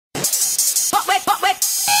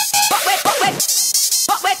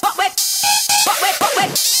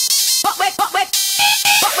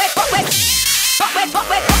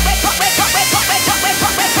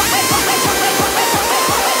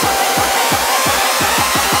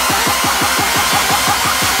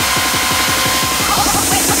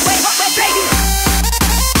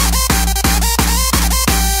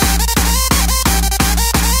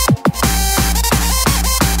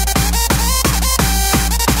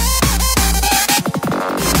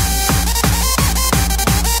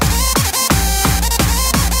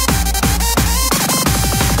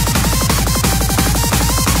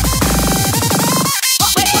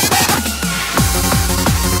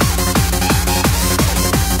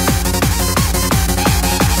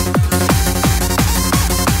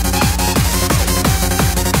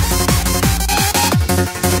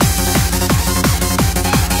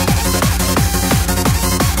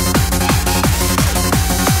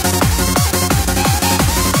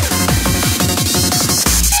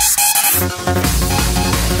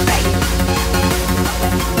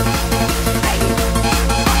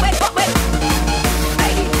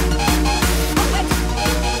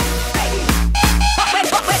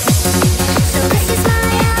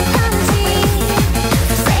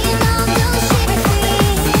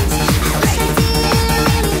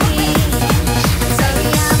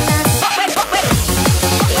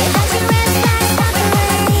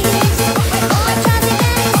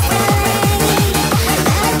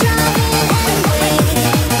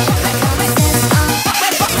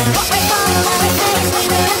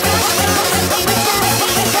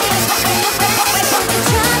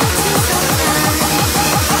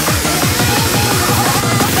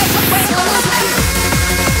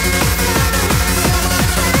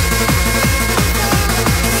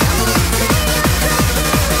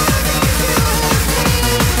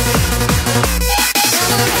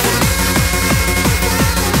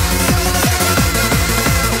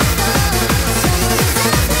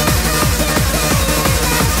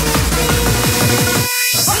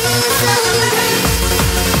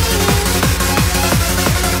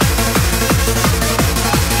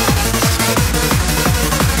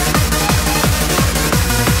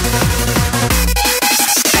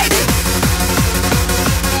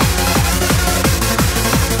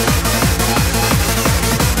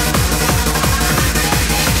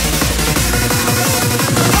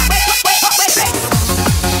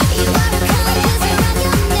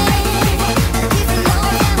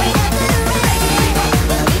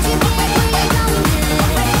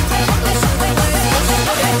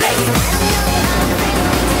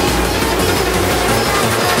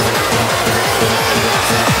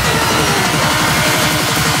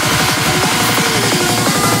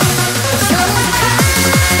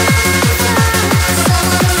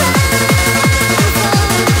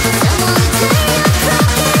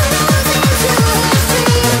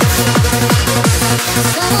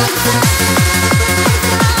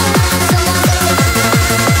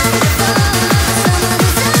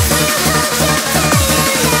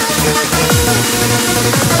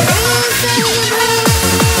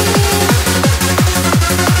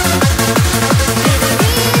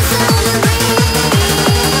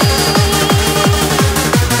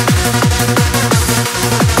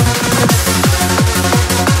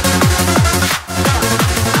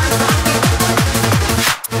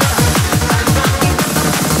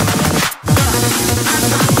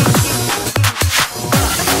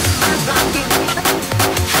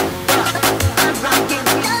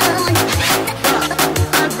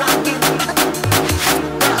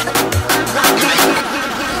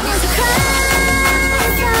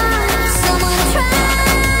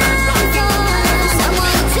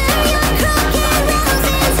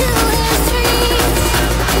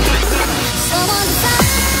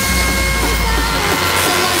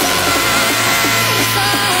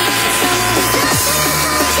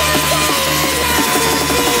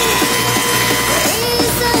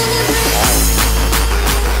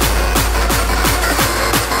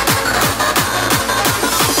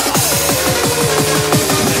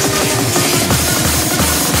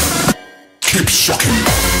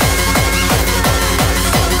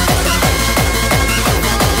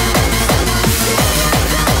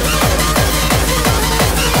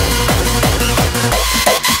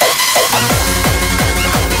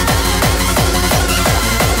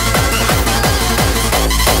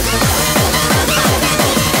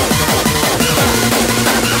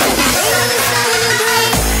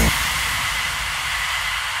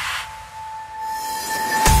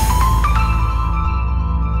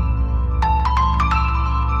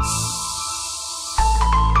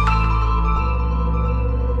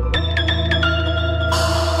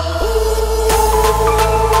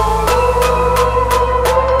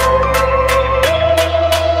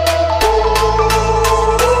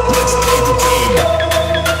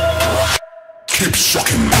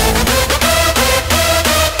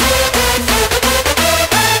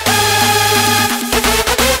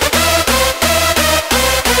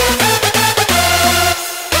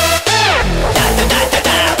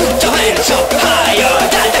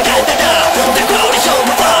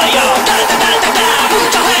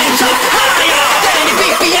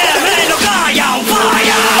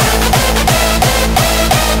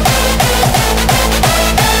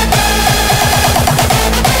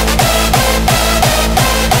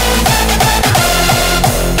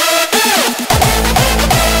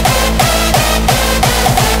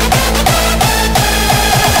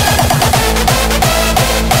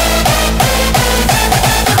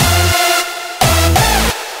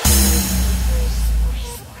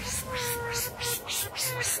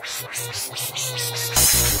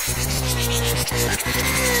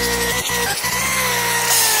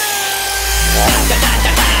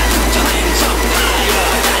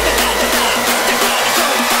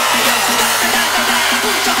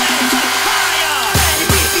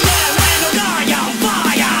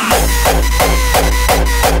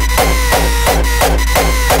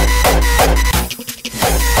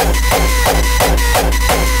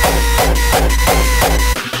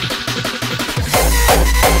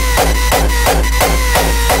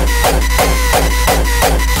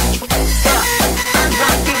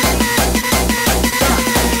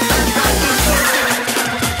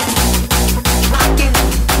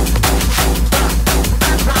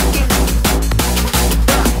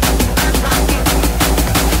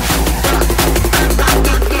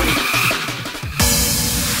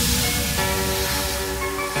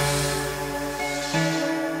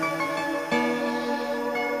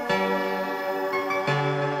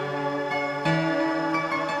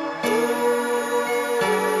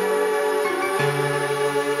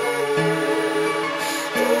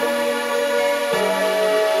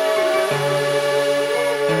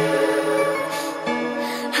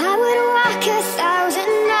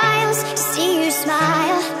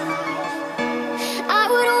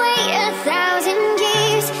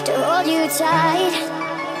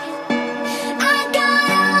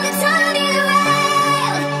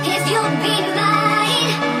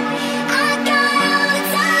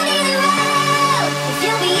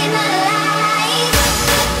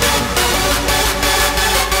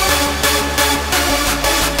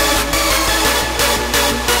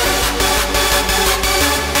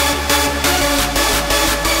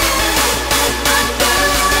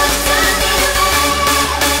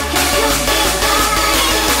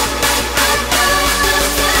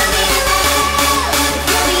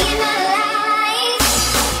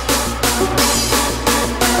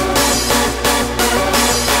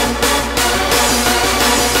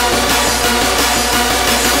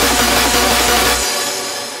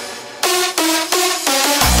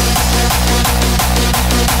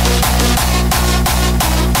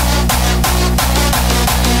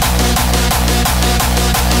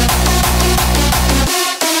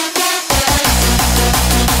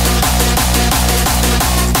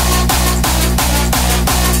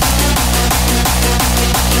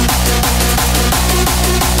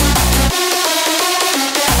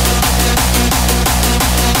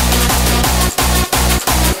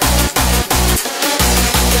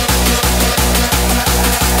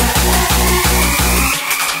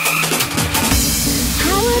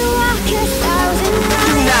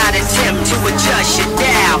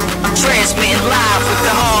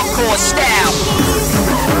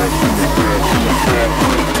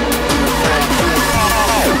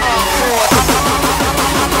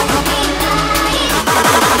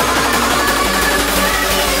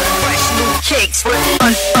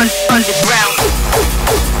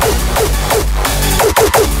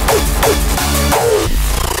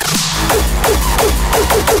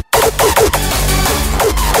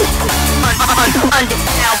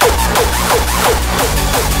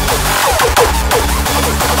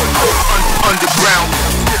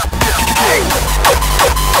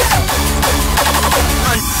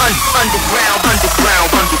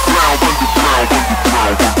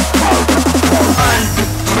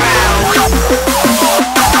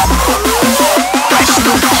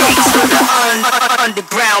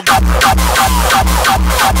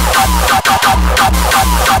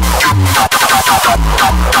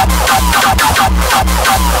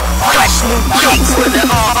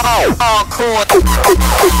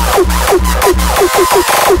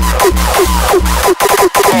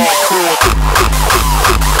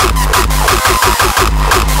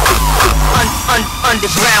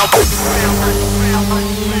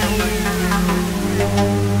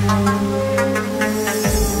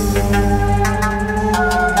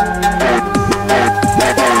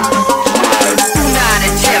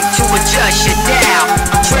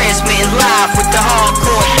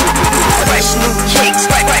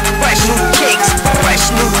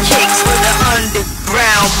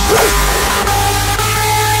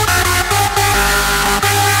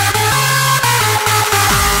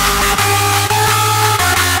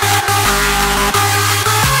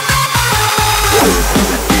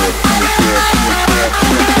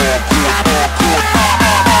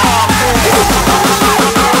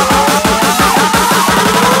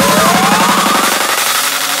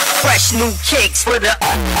New kicks for the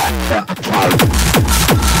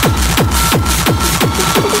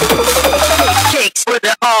kicks for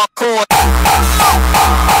the hardcore.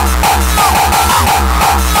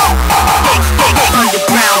 Kick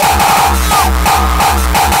underground.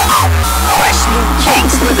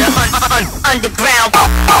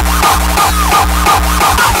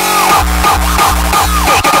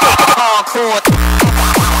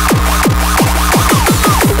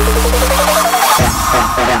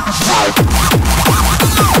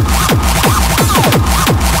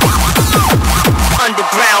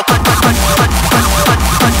 Underground,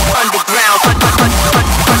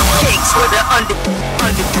 kicks with the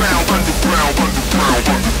underground.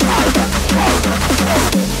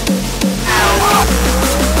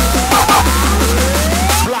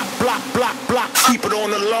 Block, keep it on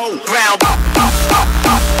the low. Ground.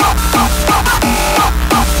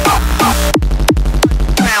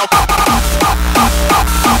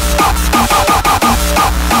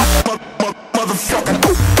 Motherfucker.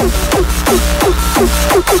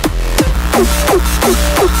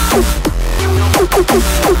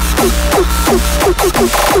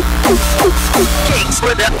 Kicks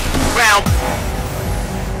with the ground.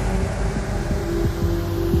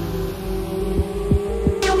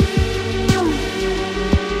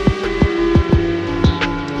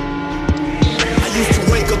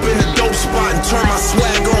 Turn my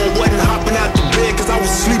swag on, wasn't hopping out the bed cause I was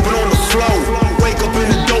sleeping on the floor. Wake up in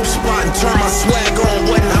the dope spot and turn my swag on,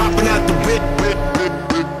 wasn't hopping out the bed.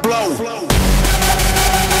 Flow.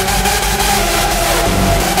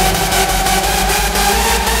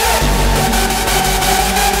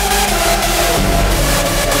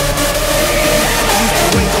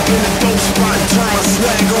 Wake up in the dope spot and turn my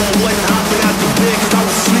swag on, wasn't hopping out the bed cause I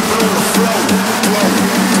was sleeping on the floor.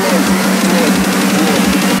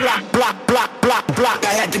 Block.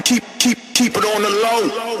 I had to keep it on the low.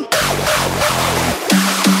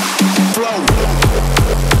 Flow.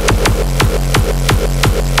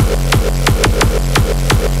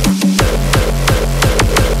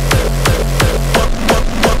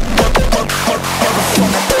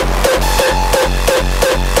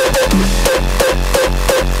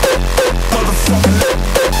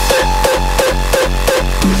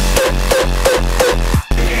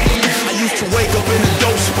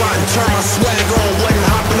 Turn my swag on, wasn't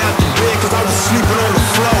hopping out the bed cause I was sleeping on the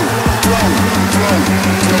floor.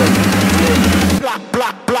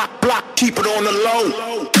 Block, keep it on the low.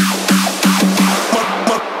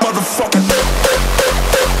 Motherfucker.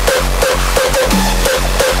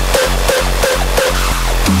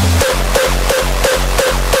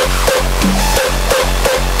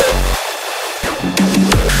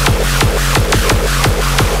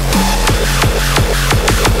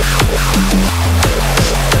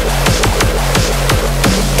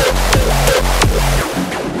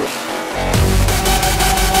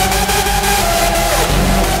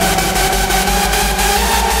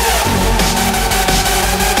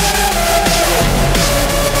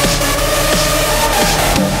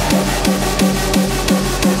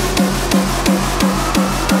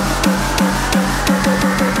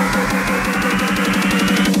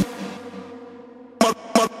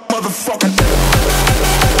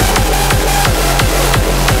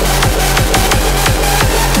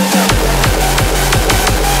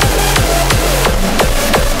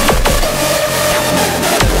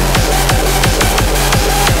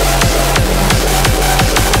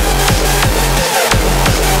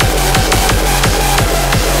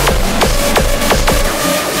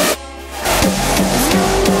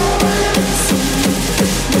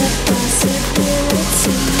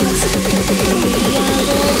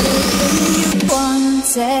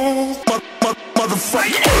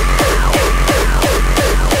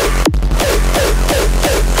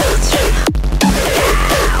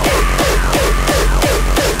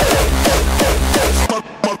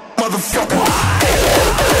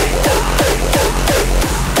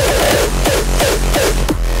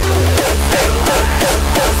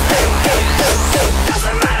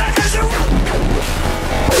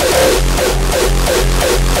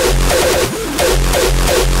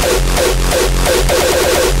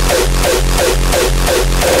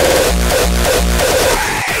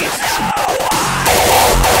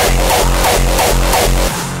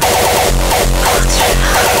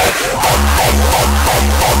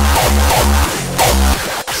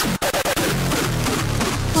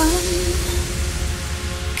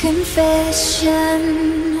 Confession,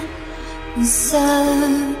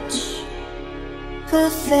 such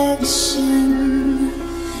perfection,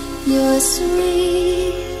 your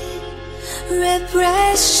sweet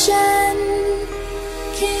repression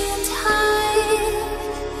can't hide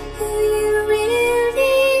who you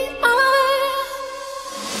really are.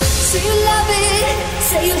 Say you love it,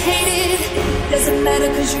 say you hate it, doesn't matter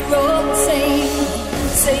cause you're all the same.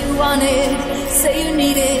 Say you want it, say you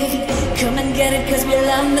need it, come and get it cause we'll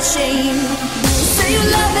unashamed. Say you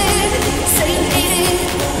love it, say you hate it,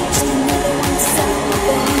 just another one side of the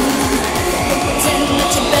thing. Don't pretend that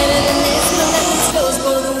you're better than this, don't let this goes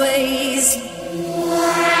both ways.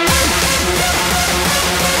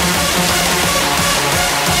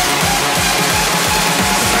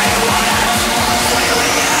 Say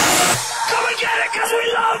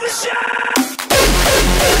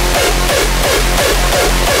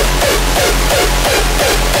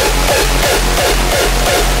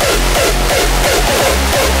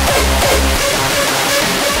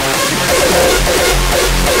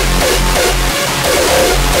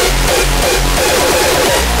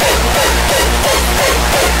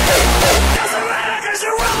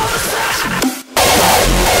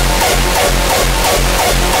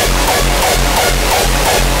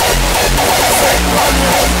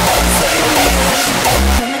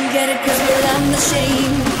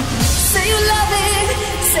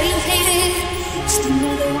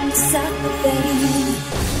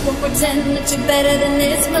better than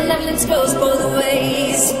this. Malevolence goes both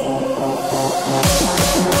ways.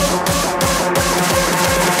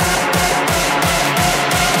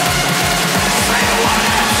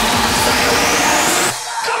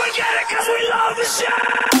 Come and get it, 'cause we love the shit!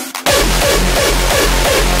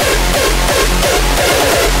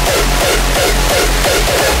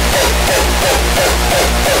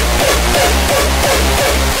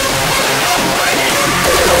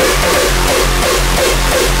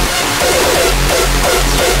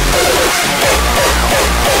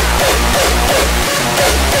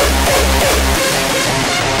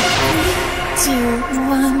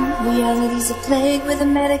 Reality's a plague with a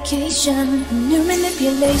medication. New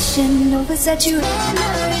manipulation, oversaturation.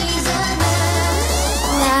 Memories of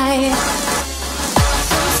life.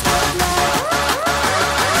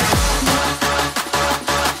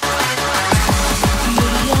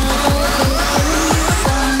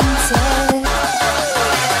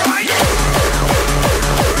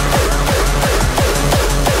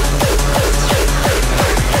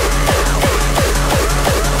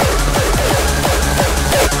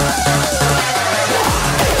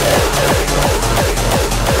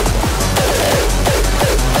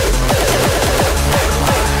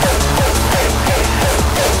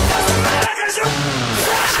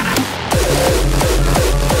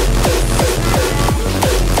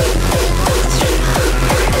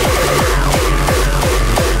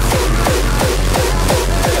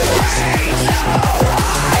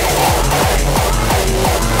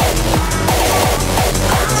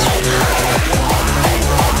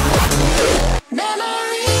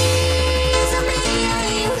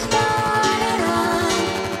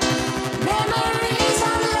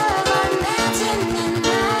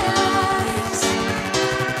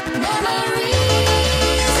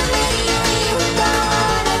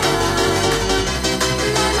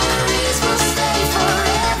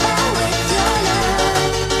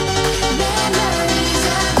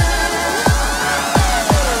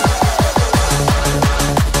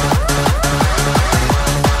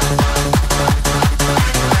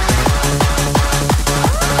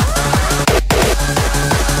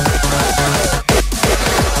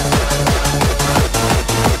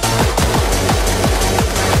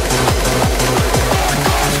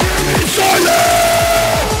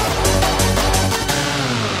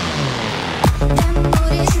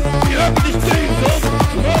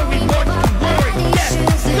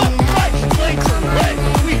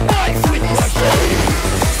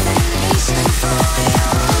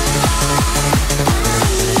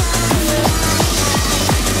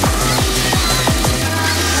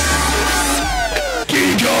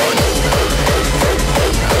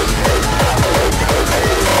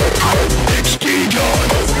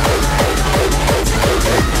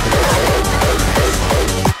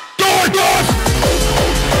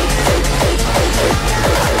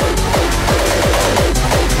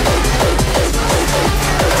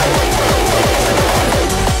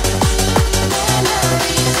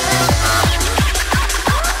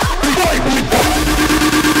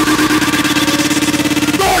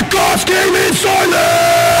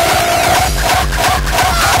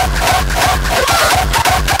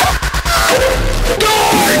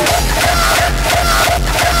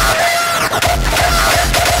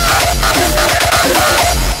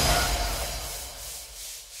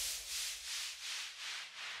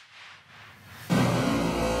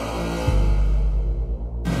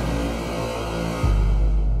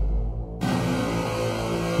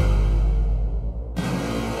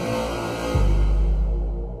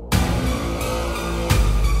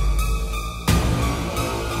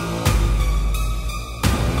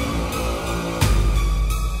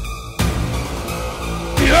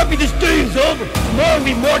 Happy this day is over. Tomorrow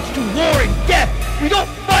we march to war and death. We don't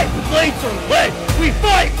fight with blades or lead. We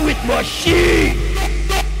fight with machines.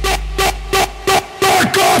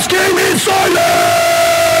 Dark gods came in silence!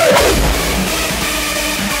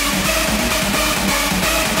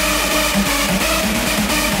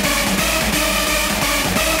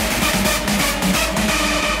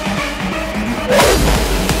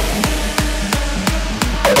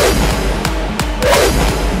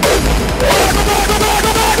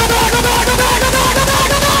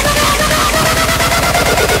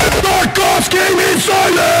 Came in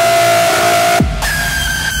silence!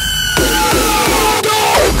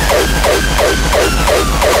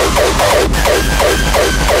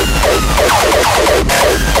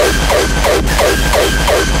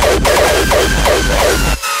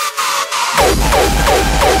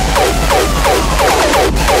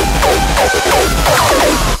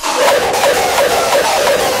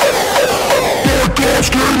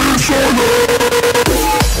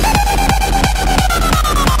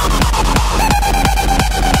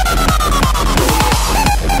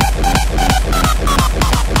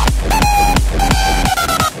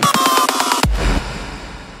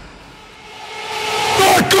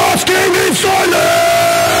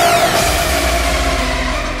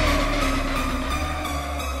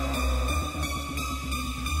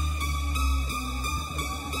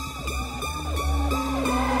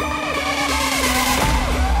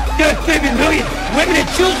 saving millions, women and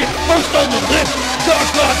children first on the list. Dark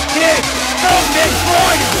God's kids, some men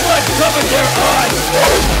blind and blood covered their eyes.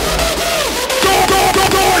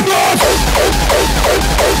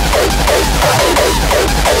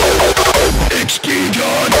 Exchange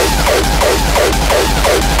on.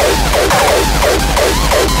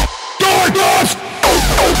 Dark Gods!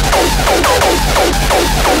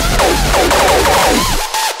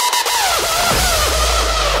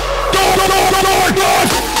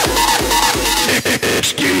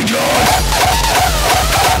 Exchange on.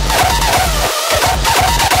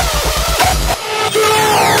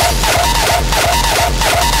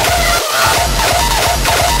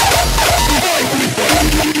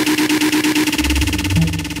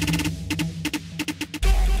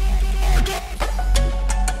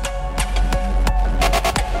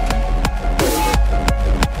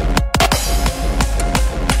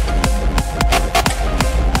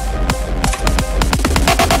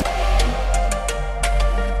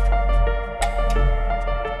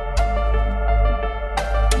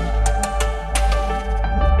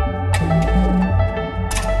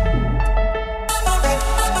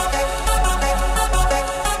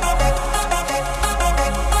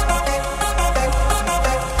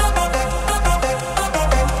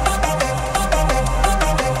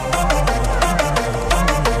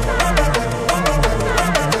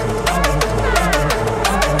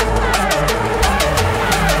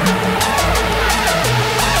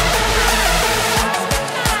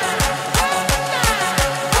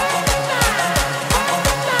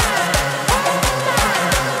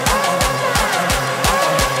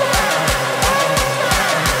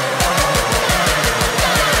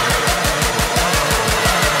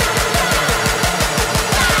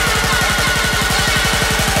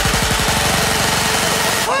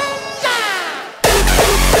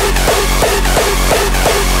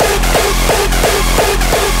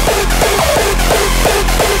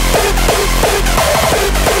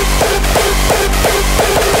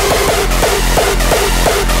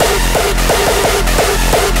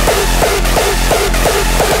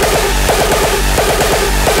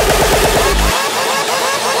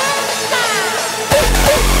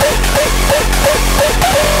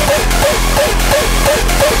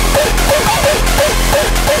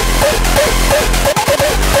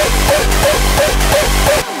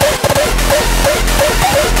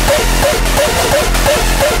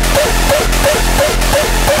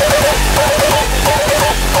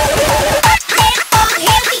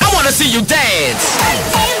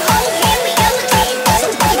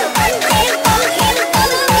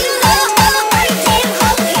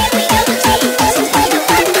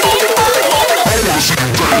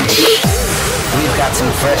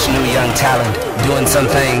 Fresh new young talent doing some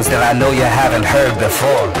things that I know you haven't heard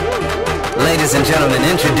before. Ladies and gentlemen,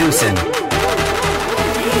 introducing.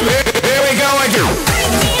 Here we go again.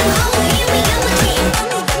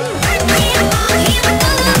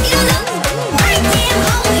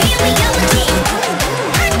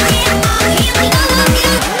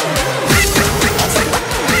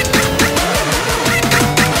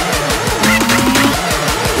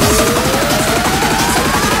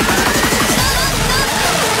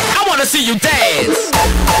 See you dance.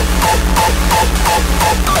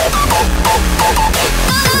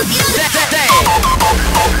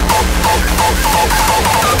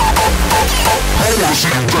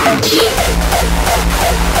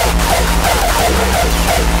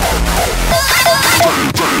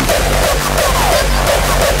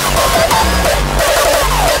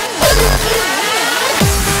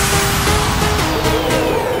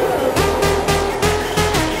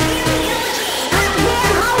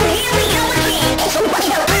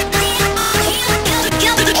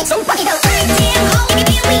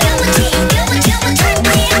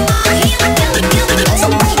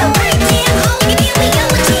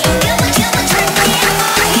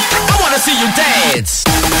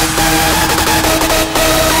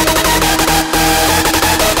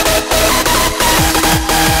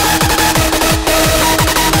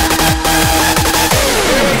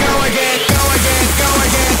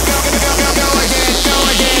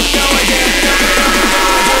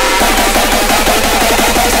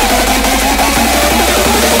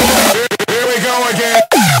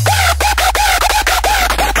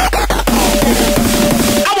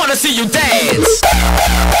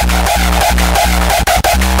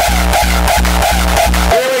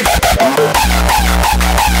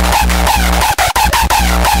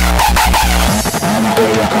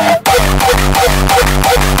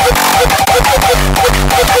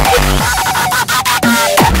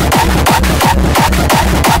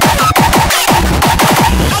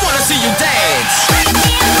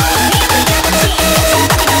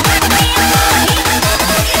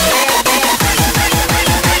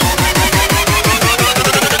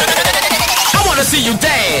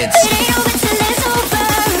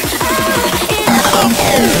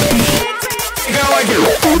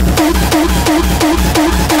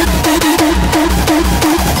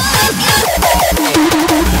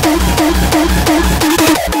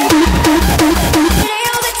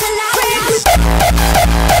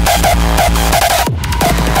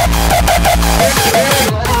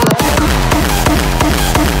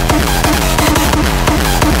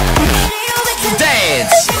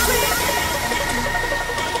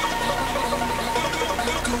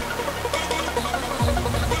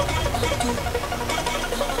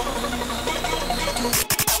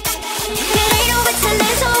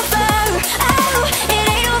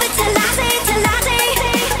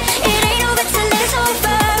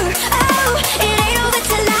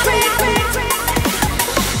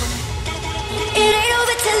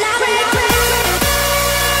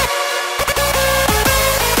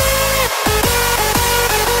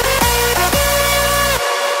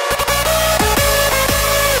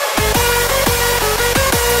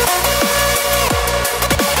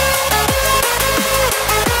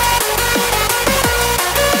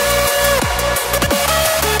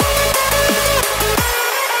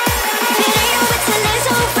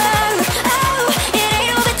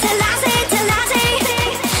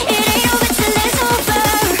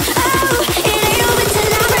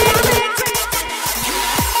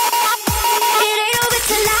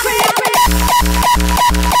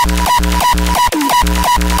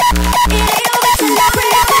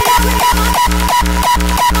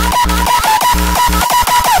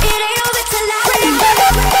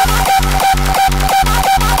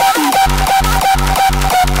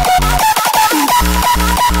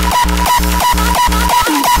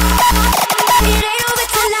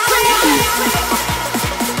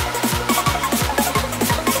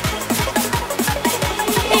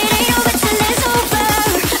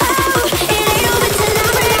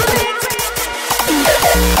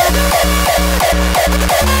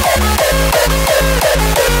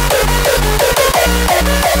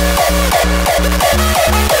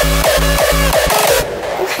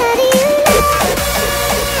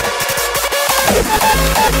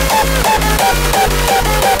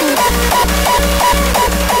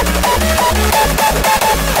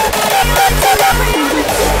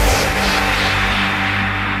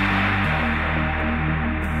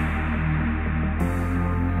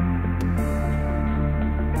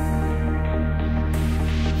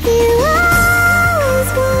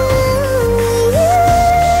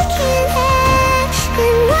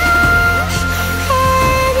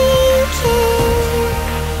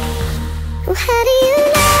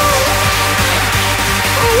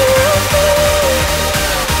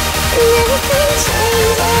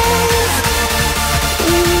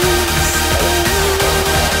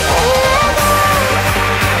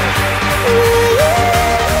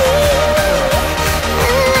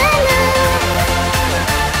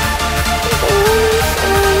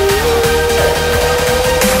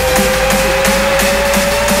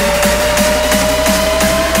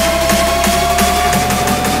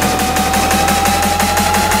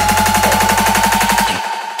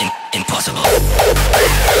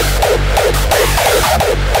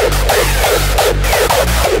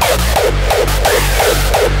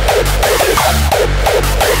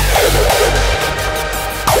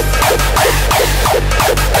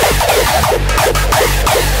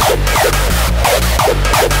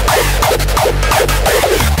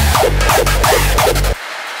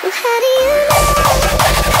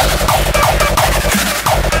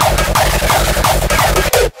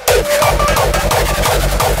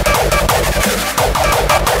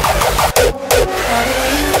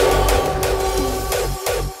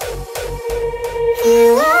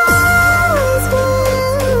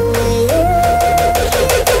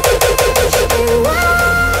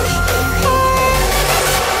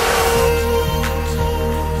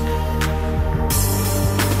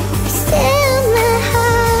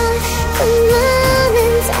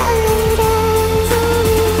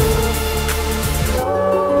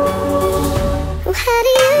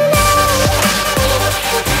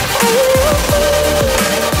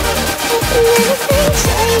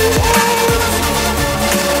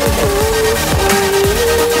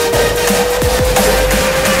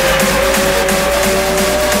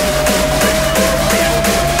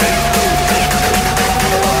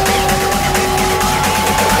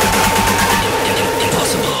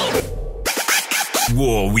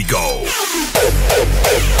 War we go.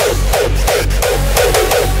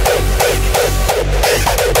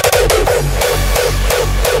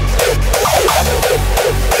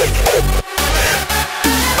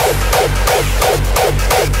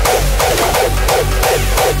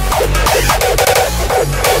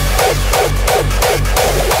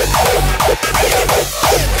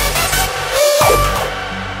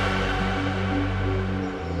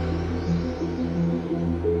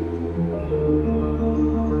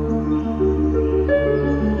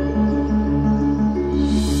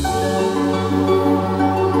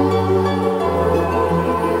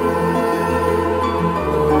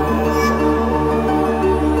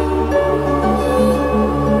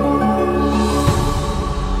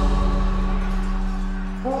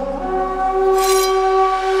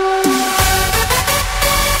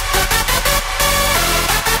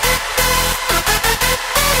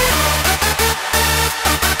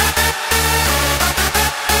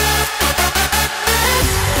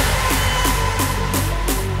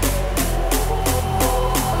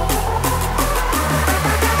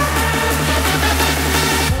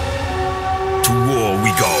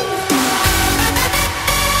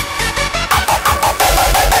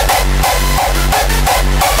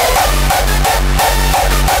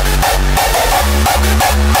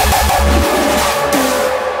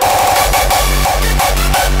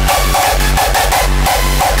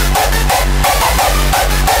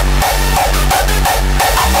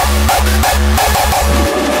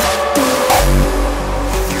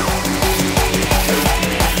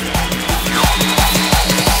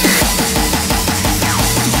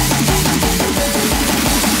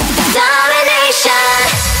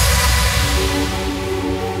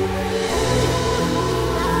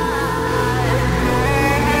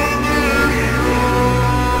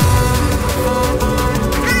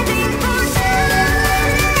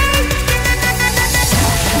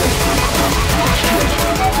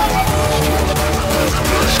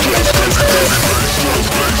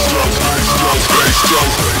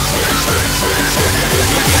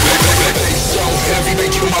 so heavy,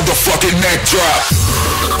 make your motherfucking neck drop.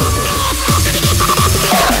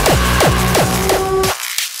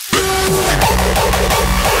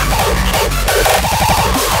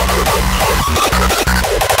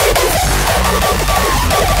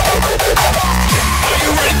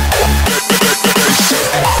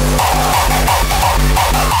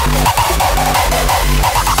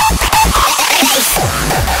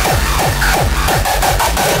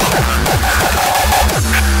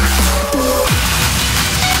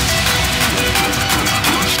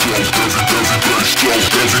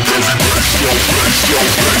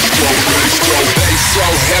 Bass so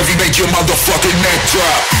heavy, make your motherfucking neck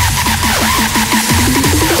drop.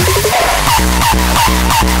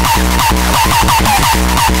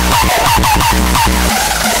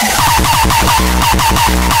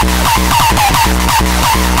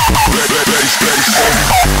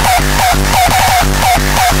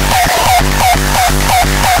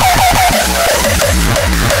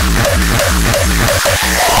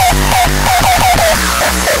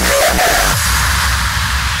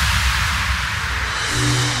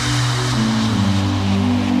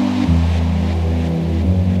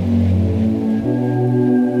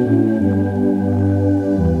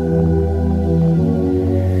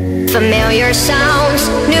 Familiar sounds,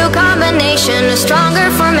 new combination, a stronger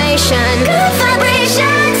formation. Good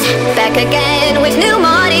vibrations, back again with new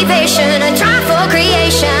motivation, a drive for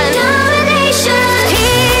creation. Domination,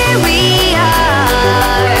 here we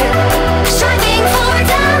are, striving for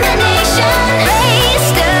domination.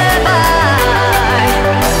 Raise the bar,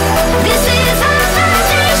 this is our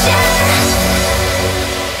foundation.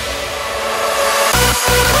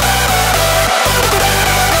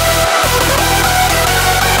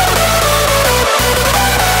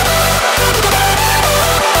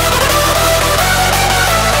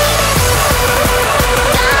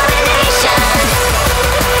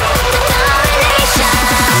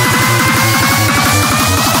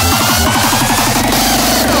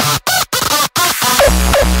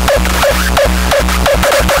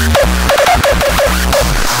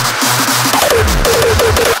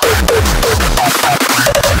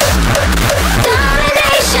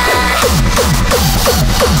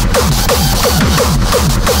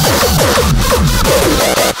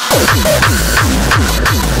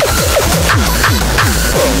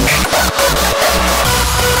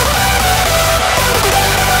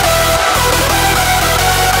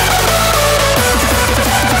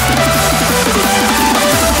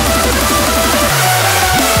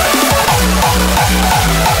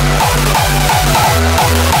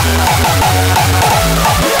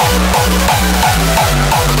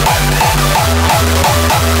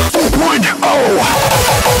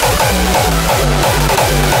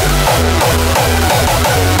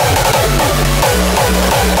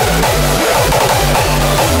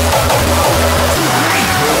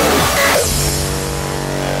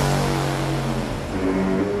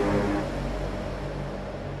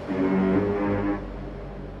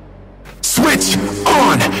 Switch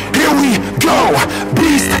on, here we go.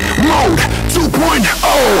 Beast mode 2.0.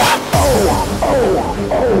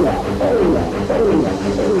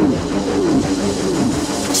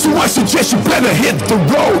 So I suggest you better hit the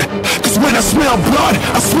road, cause when I smell blood,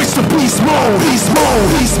 I switch to beast mode. Beast mode,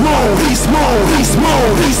 beast mode, beast mode, beast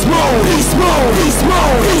mode, beast mode, beast mode, beast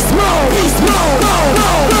mode, beast mode, beast mode. No,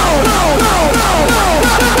 no, no, no, no, no, no.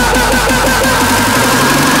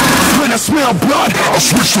 When I smell blood, I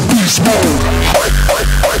switch to beast mode.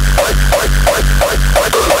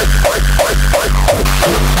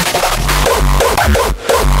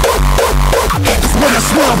 When I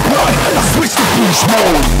smell blood, I switch to beast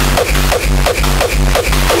mode.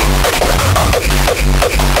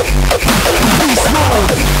 Beast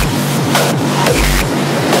mode.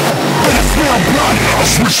 When I smell blood, I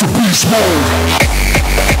switch to beast mode.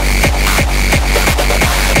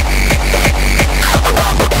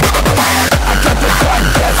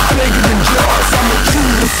 Bigger than yours, I'ma chew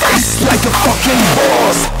your face like a fucking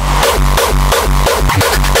boss.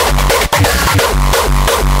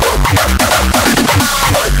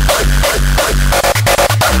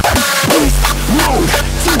 Beast mode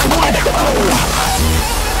 2.0.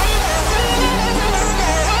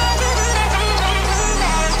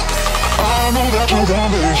 I know that you want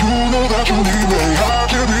me, you know that you need me. I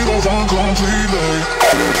can be the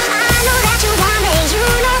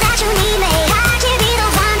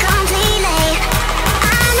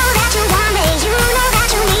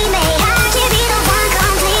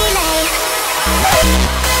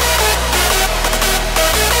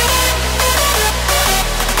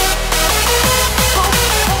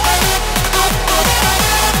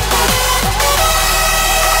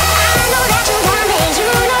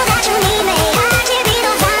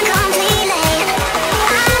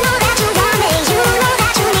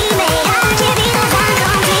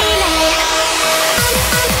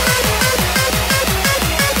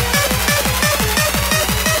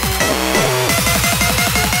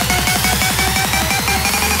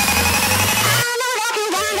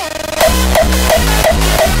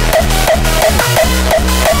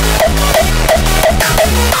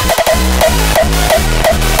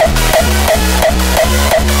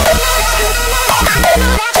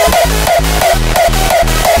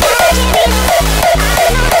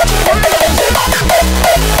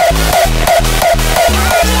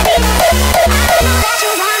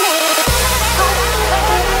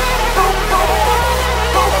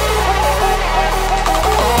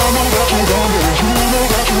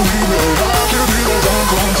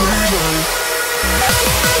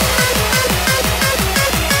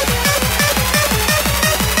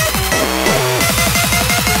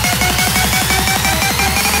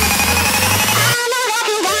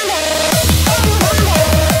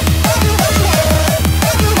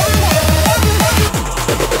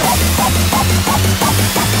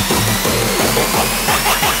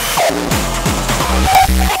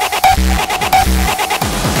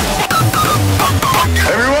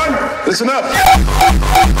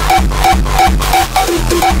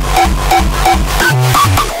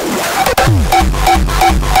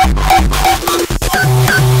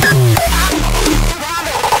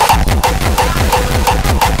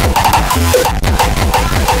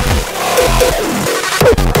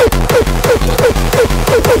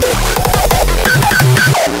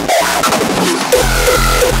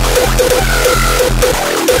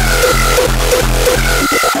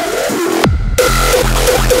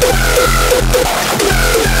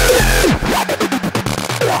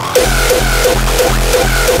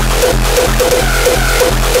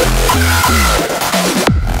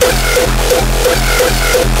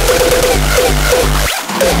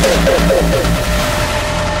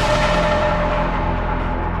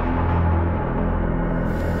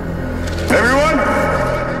Everyone,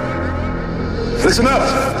 listen up.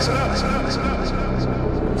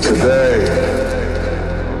 Today,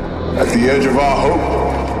 at the edge of our hope,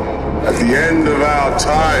 at the end of our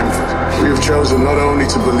time, we have chosen not only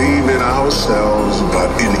to believe in ourselves, but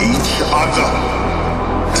in each other.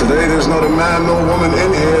 Today, there's not a man nor woman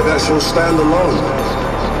in here that shall stand alone.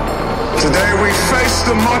 Today, we face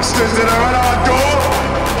the monsters that are at our door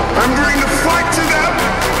and bring the fight to them.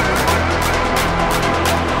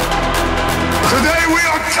 Today we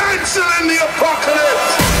are canceling the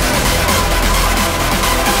apocalypse!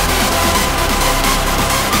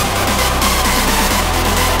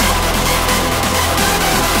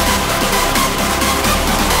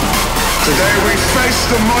 Today we face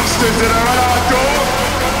the monsters that are at our door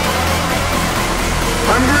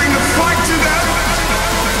and bring the fight to them.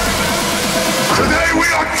 Today we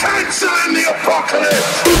are canceling the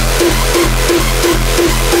apocalypse!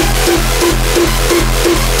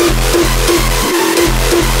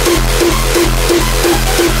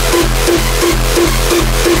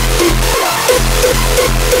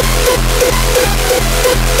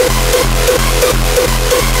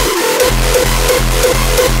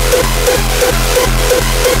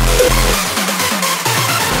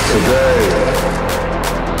 Today,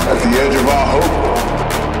 at the edge of our hope,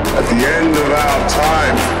 at the end of our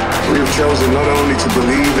time, we have chosen not only to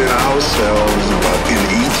believe in ourselves, but in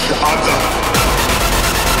each other.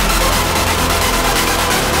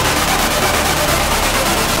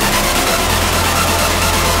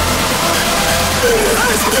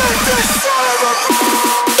 Let's get this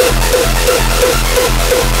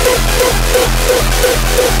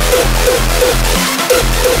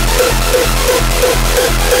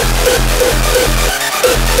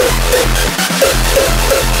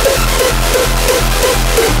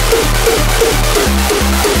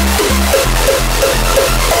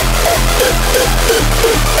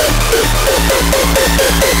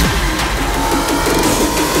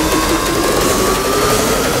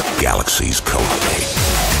Galaxies collide.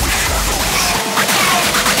 The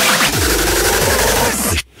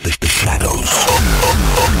shadows.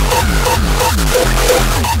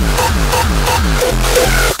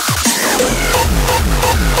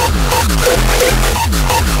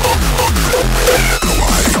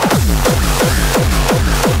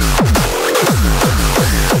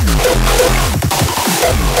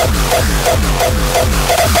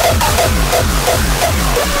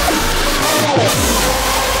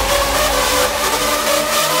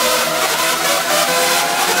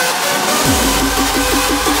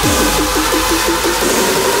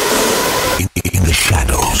 In the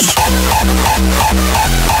shadows.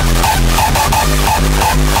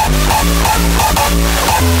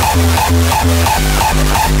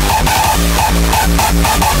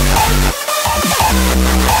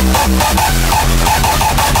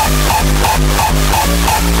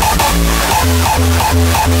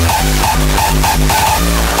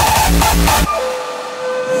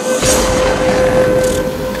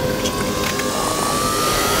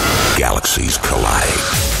 Galaxies collide.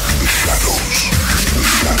 The shadows. The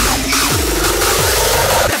shadows.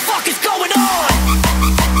 What the fuck is going on?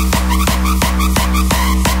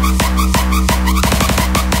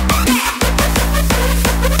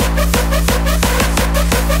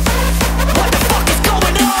 What the fuck is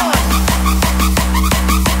going on?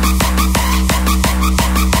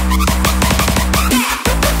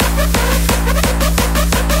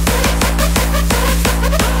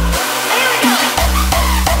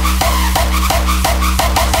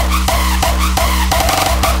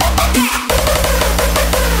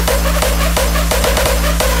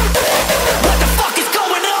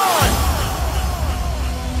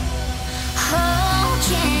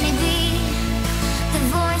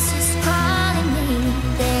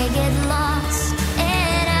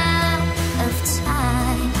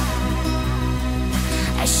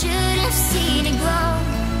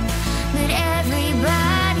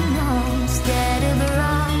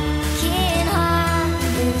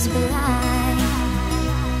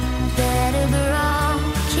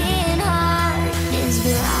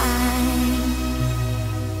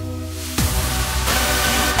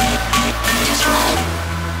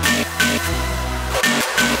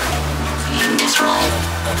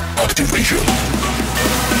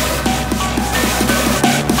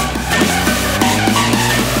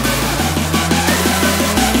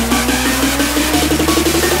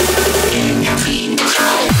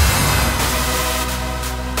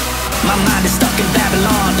 My mind is stuck in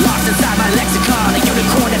Babylon, lost inside my lexicon. A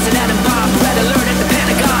unicorn that's an atom bomb. Red alert at the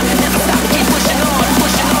Pentagon. Never stop, keep pushing on,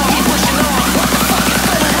 pushing on, keep pushing on.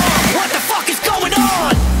 What the fuck is going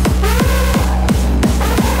on?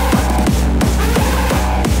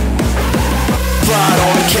 Ride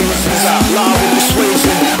on the cases, I lie with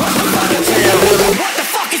persuasion. What the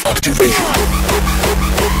fuck is Activation.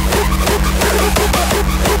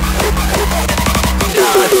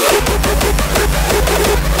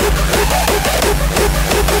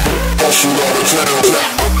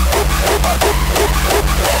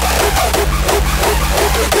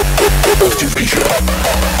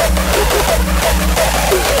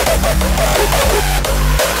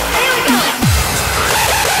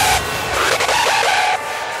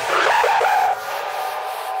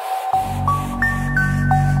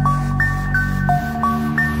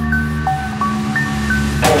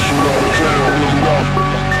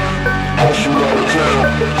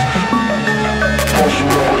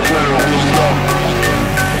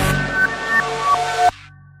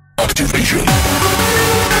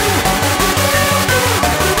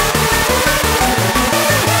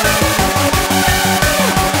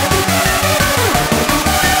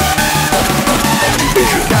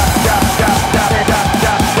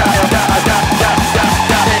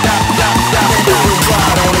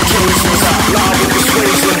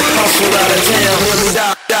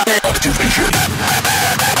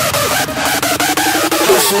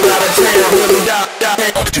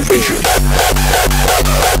 Activation.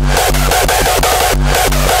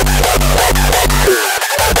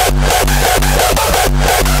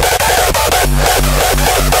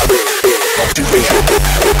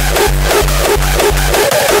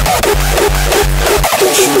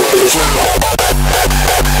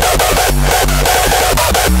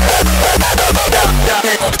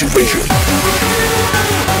 Activation.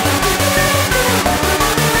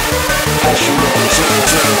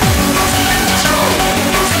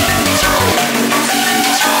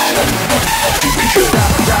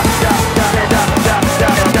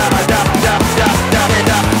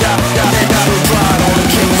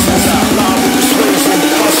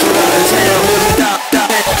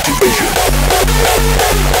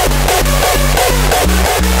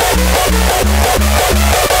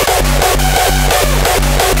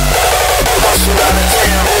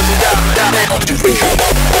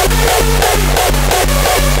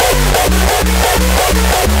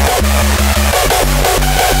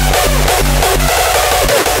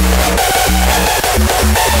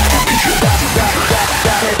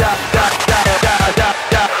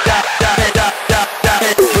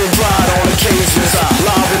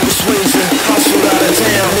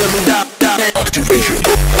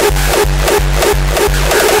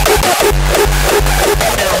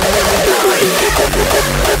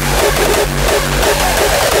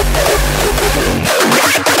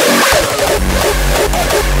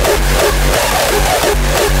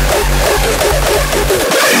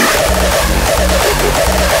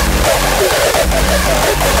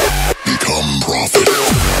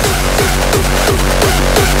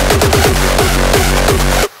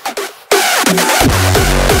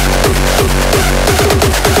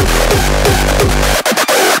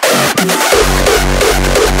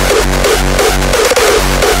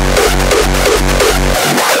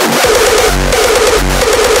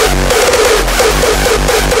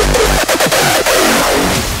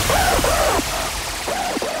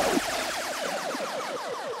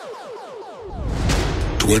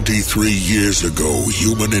 Years ago,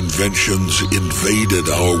 human inventions invaded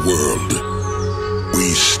our world. We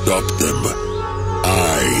stopped them.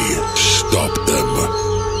 I stopped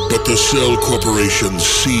them. But the Cell Corporation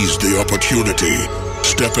seized the opportunity,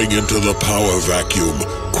 stepping into the power vacuum,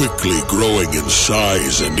 quickly growing in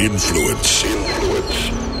size and influence.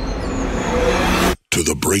 To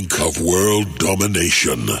the brink of world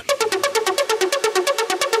domination.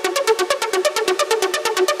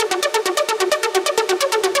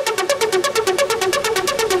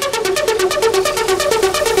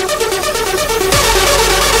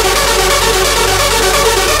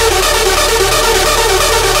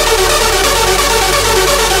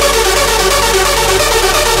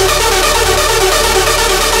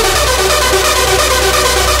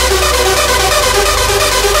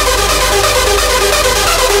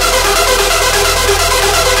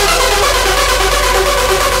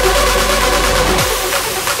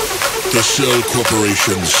 The Cell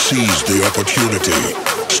Corporation seized the opportunity,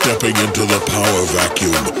 stepping into the power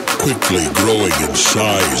vacuum, quickly growing in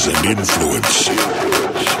size and influence.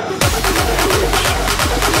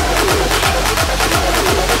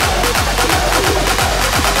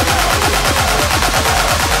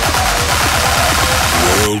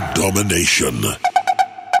 world domination.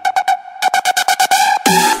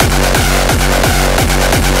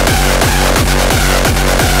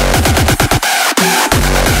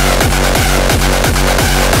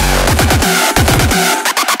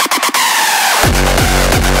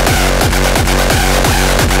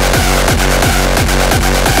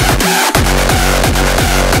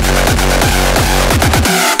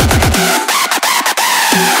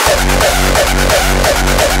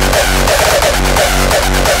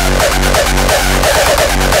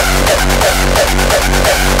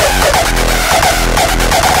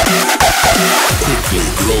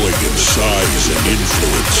 Growing in size and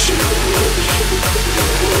influence.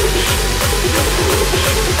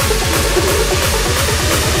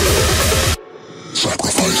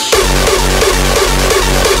 Sacrifice.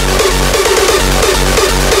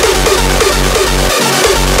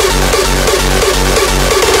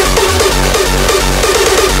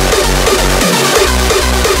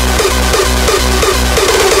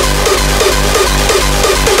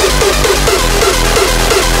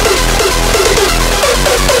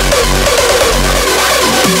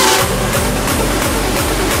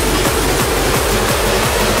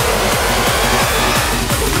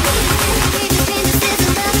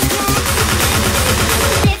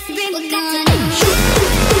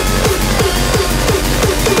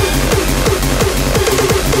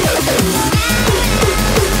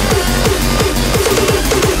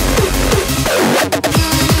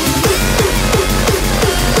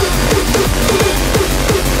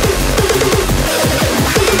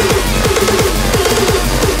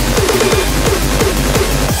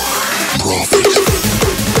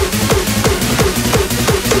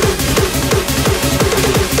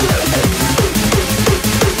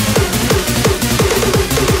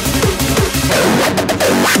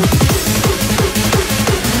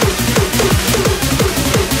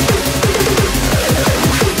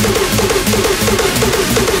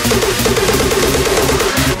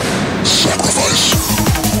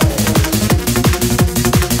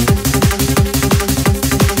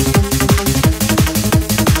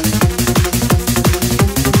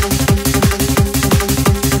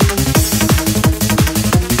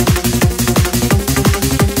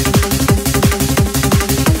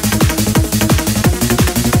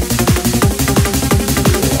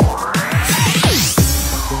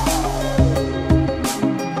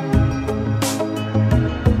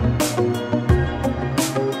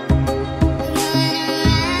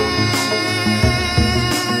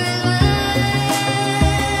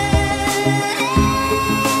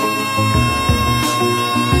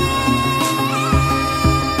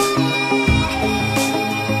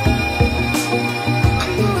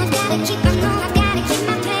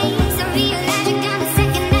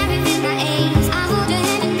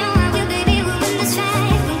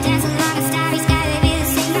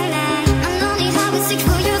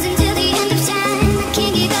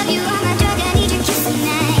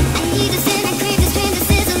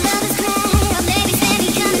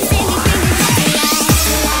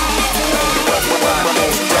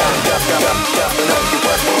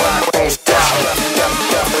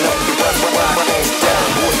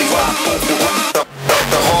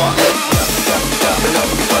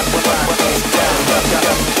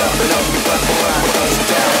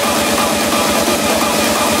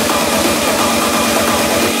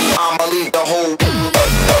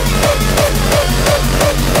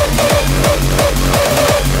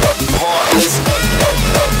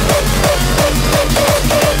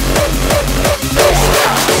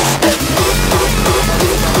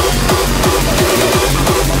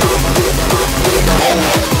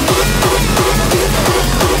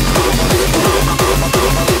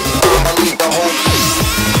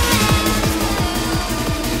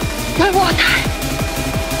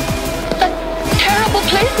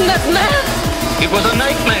 It was a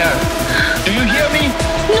nightmare. Do you hear me?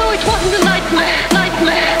 No, it wasn't a nightmare.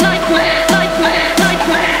 Nightmare, nightmare, nightmare,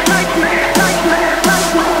 nightmare, nightmare, nightmare,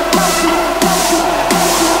 nightmare,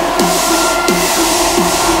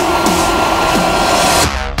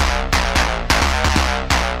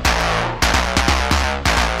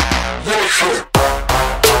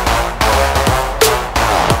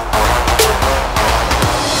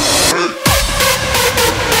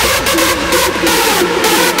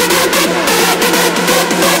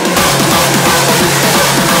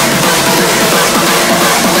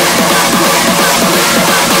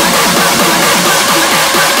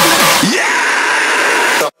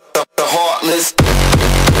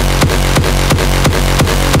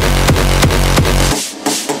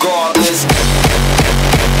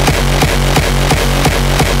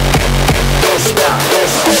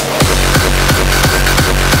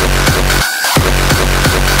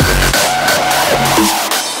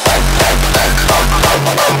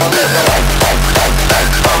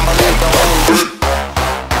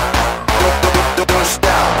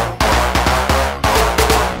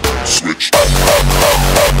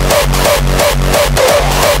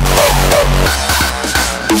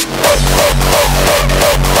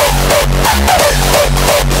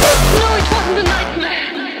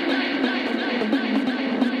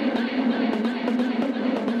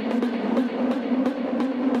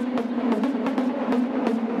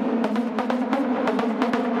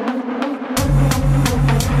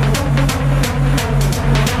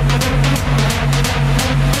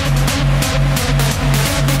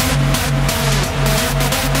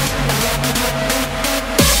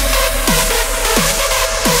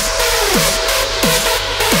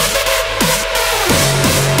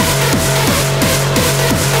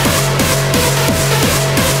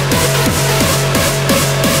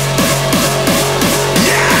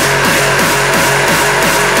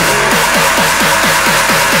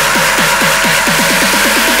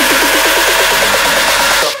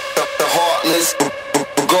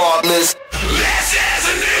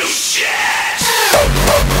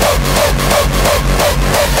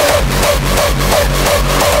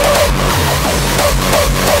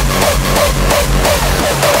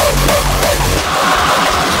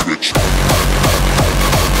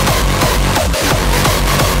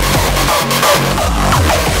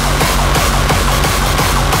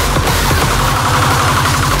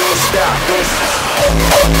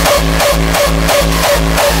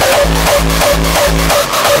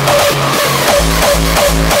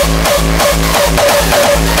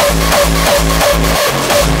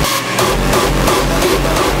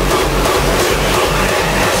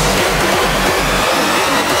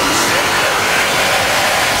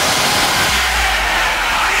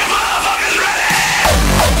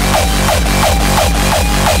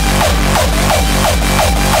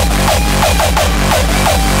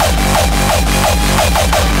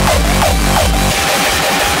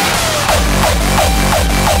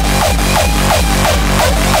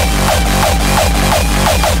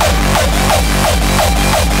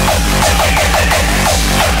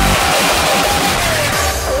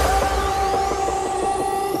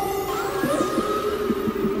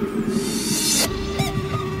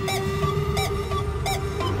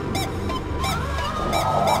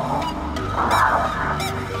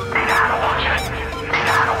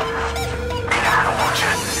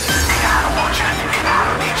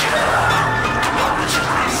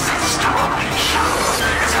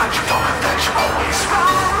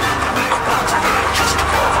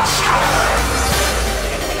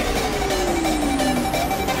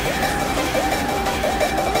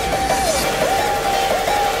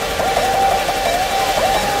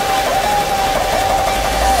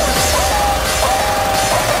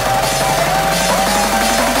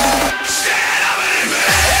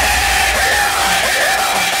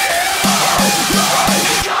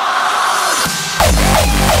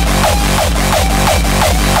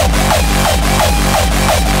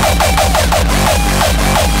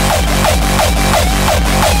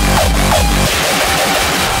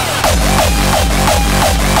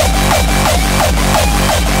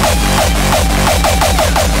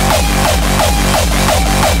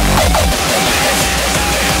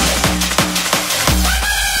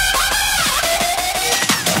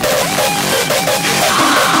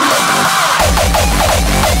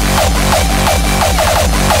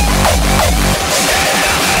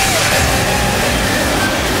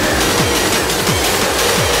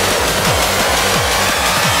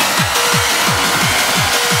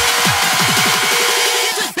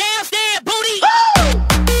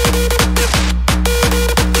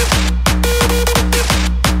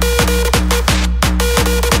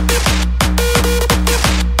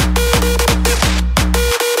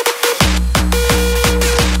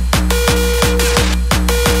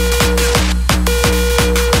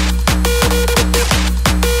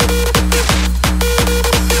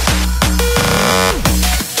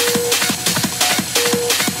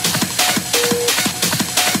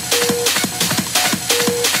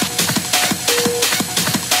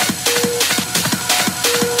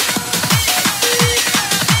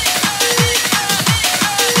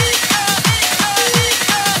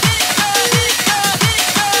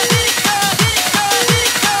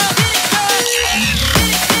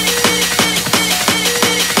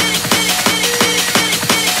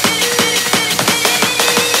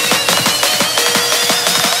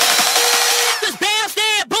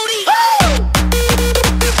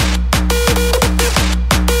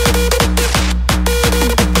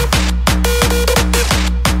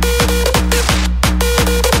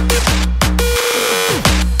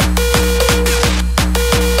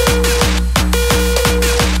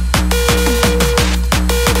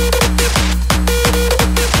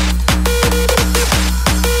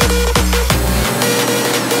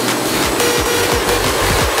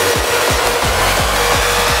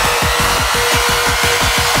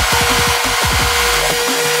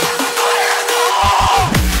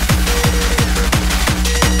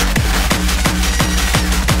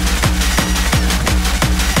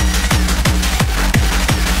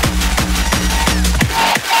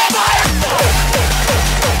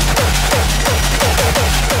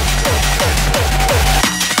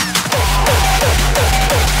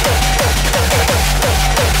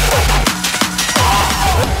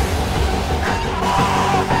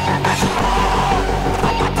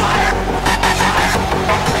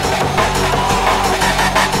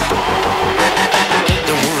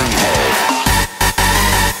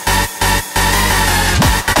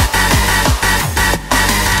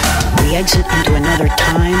 exit into another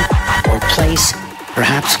time or place,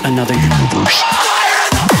 perhaps another universe.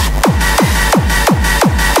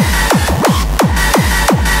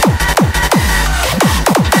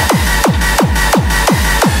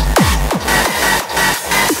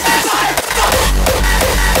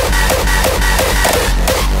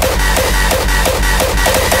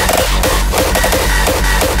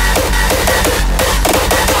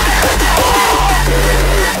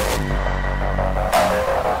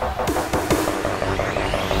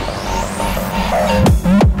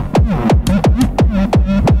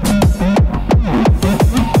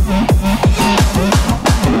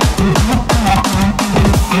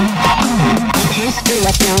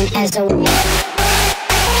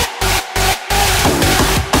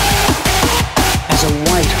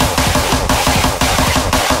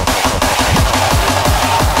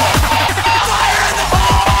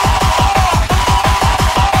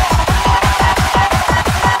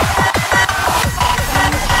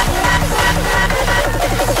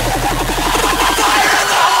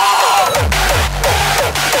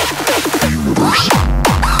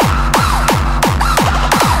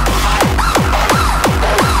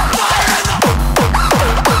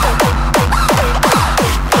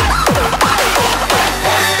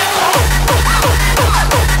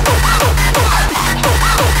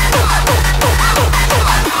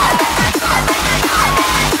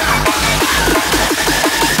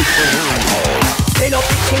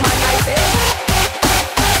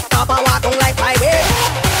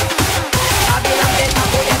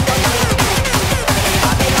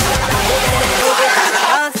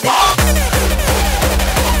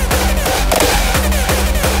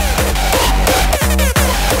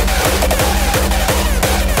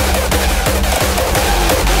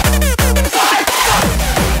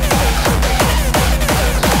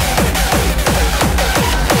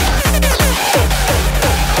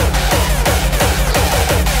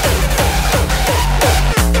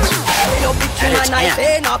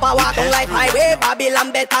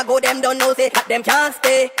 Them can't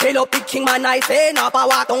stay. Fill up the king man I say. Now I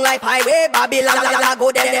walk on like highway. Babylon la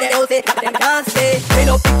go them don't say. Them can't stay.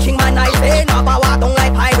 Fill up the king man I say. Now I walk on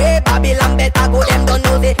like highway. Babylon better go them don't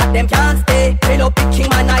know say. Them can't stay. Fill up the king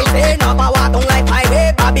man I say. Now I walk on like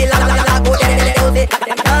highway. Babylon la go them don't say.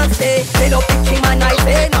 Them can't stay. Fill up the king man I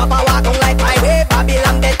say. Now I walk on like highway.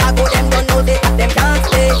 Babylon better go them don't know say. Them can't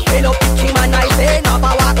stay. Fill up the king man I say. Now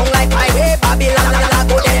I walk on like highway. Babylon la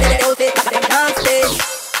go them don't say. Them can't stay.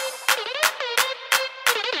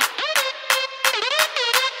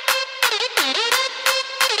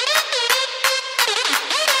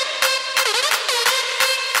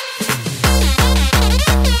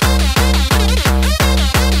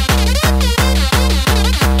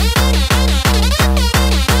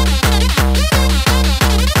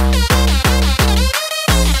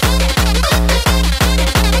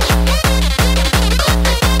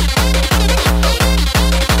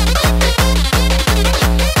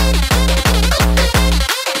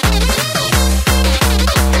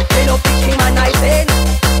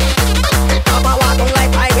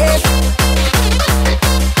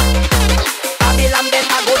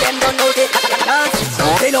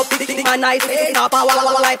 I say, no power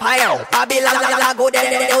like fire. Babylon la go there,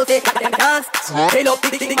 they say them can't. Fill up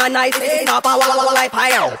the man I say, no power like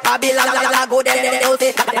fire. Babylon la go there, they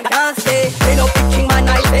say them can't stay. Fill up the king man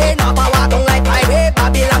I say, no power don't like highway.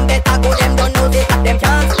 Babylon better go them don't know say them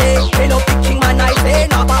can't stay. Fill up the king man I say,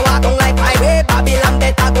 no power don't like highway. Babylon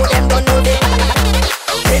better go them don't know say.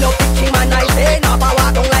 Fill up the king man I say, no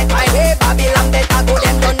power don't like highway. Babylon better go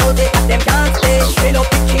them don't know say them can't stay. Fill up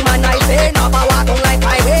the king man I say, no power don't like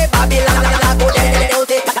highway. Babylon la go there, they don't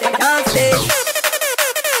say them can't stay.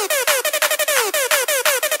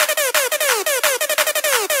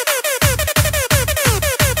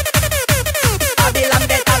 Babylon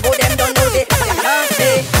better go them don't know say them can't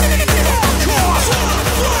stay.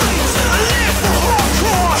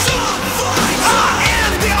 I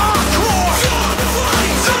am the encore.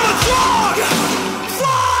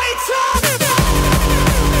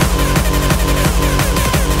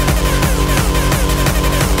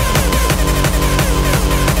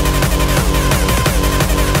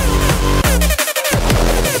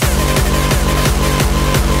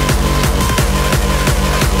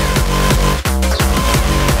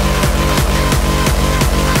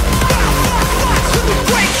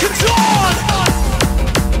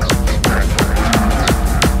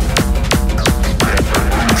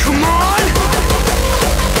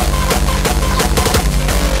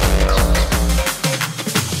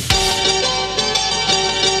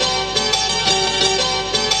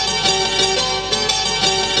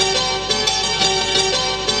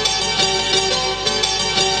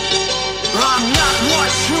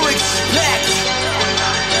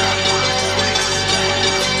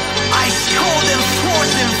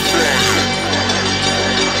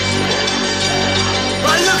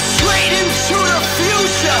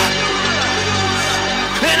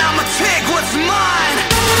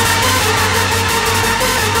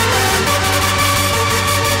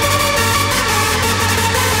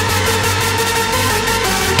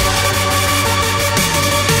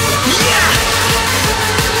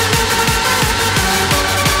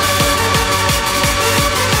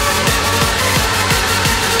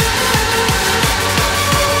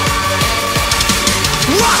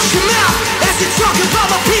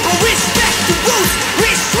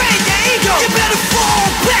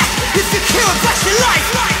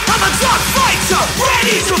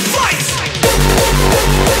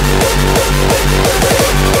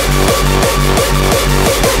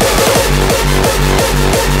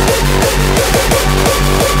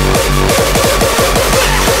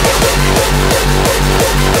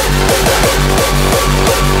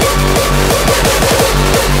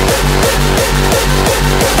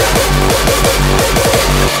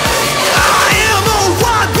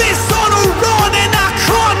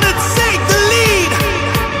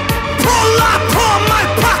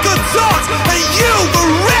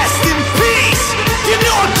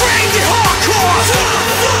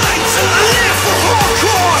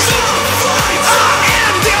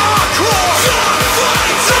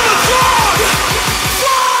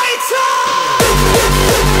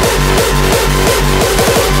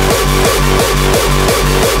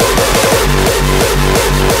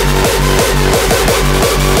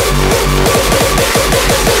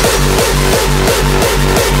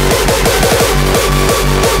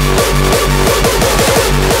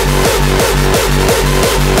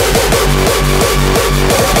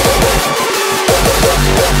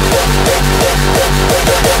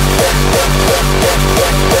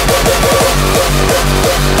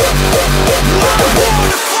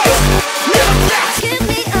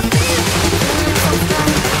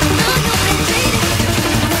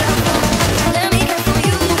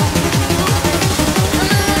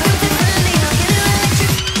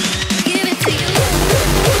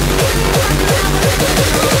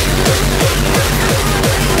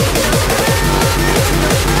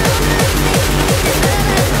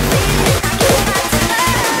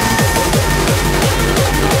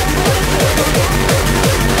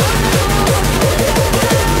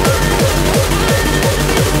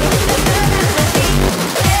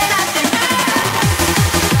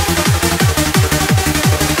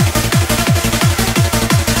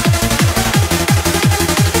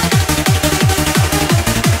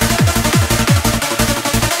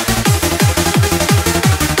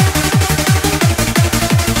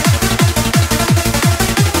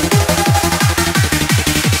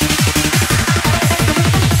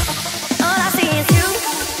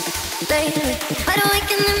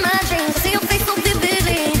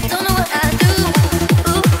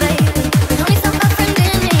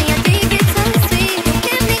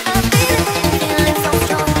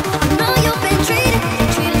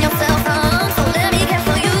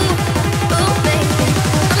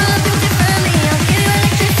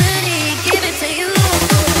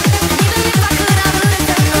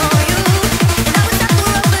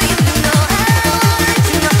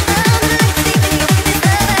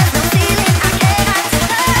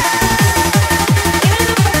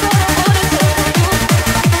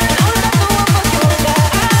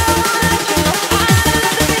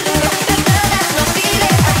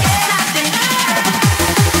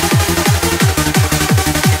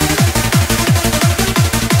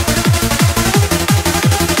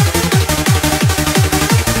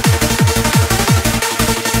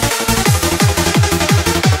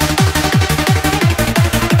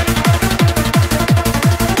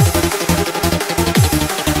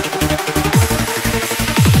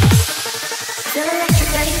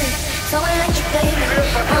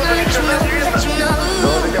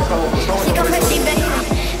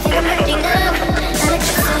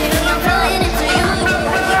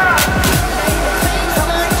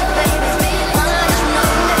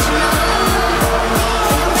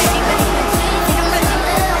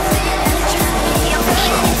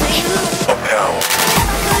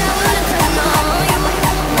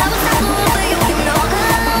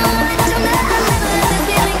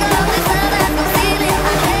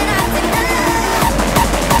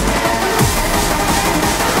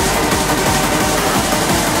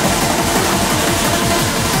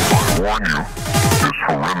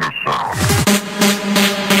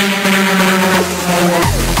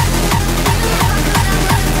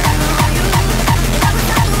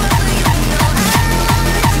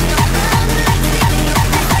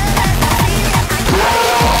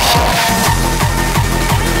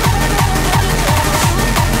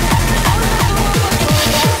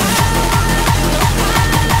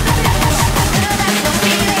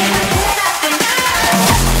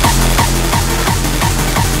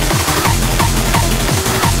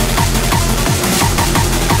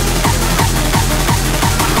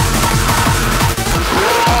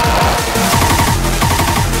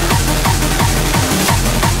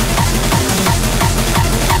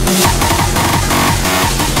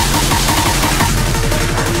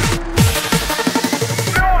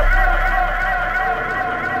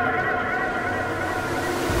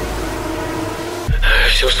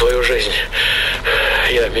 Всю свою жизнь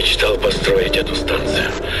я мечтал построить эту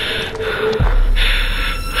станцию.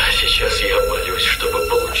 А сейчас я молюсь, чтобы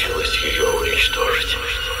получилось ее уничтожить.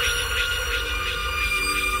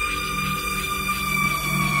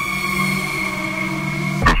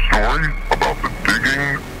 The story about the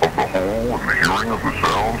digging of the hole and the hearing of the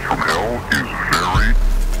sounds from hell is very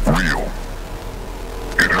real.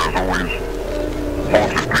 It has always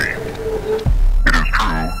haunted me. It is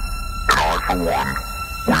true, and I, for one,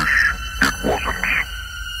 wish it wasn't.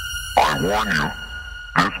 I warn you,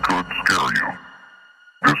 this could scare you.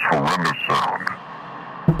 This horrendous sound.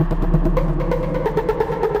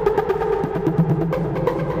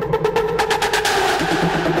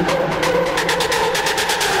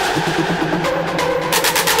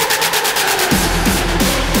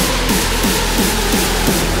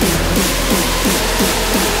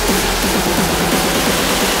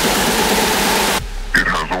 It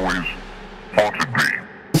has always haunted me.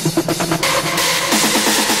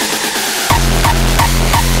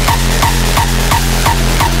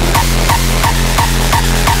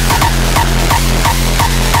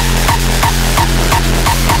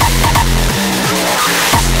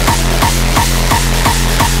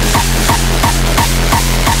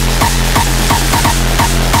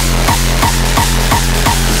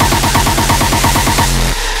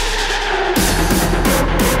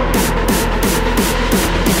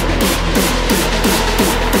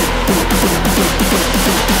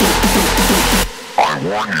 I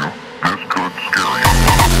warn you, this could scare you.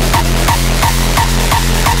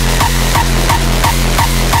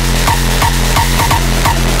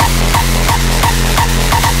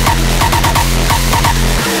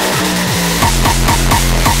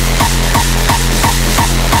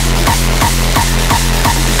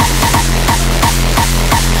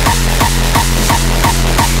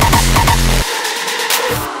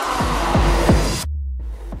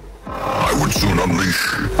 I would soon unleash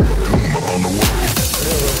doom upon the world.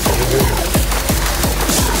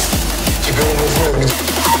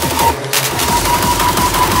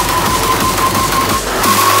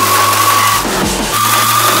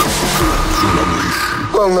 Soon unleash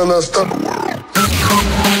on the world.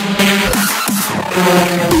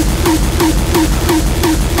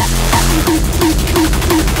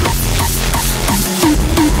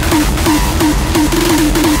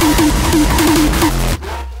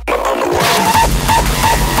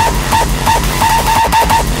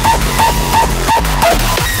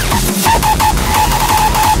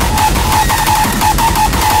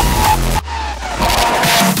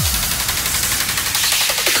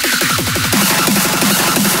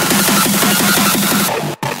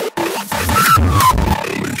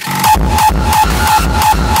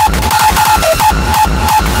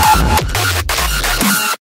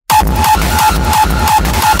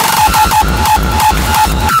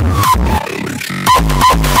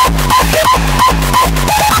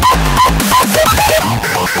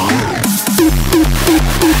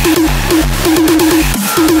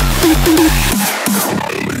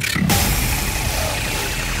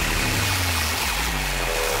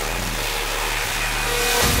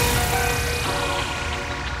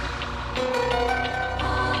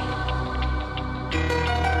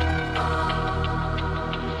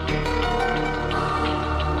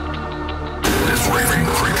 This raving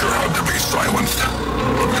creature had to be silenced,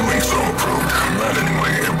 but doing so proved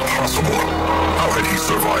maddeningly impossible. How had he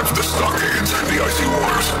survived the stockades, the icy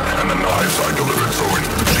waters, and the knives I delivered so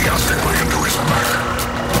enthusiastically into his back?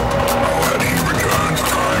 How had he returned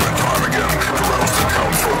time and time again to rouse the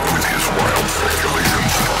townfolk with his wild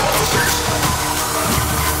speculations and prophecies?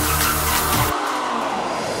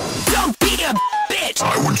 Don't be a bitch!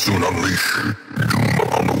 I would soon unleash doom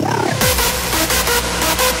upon the world.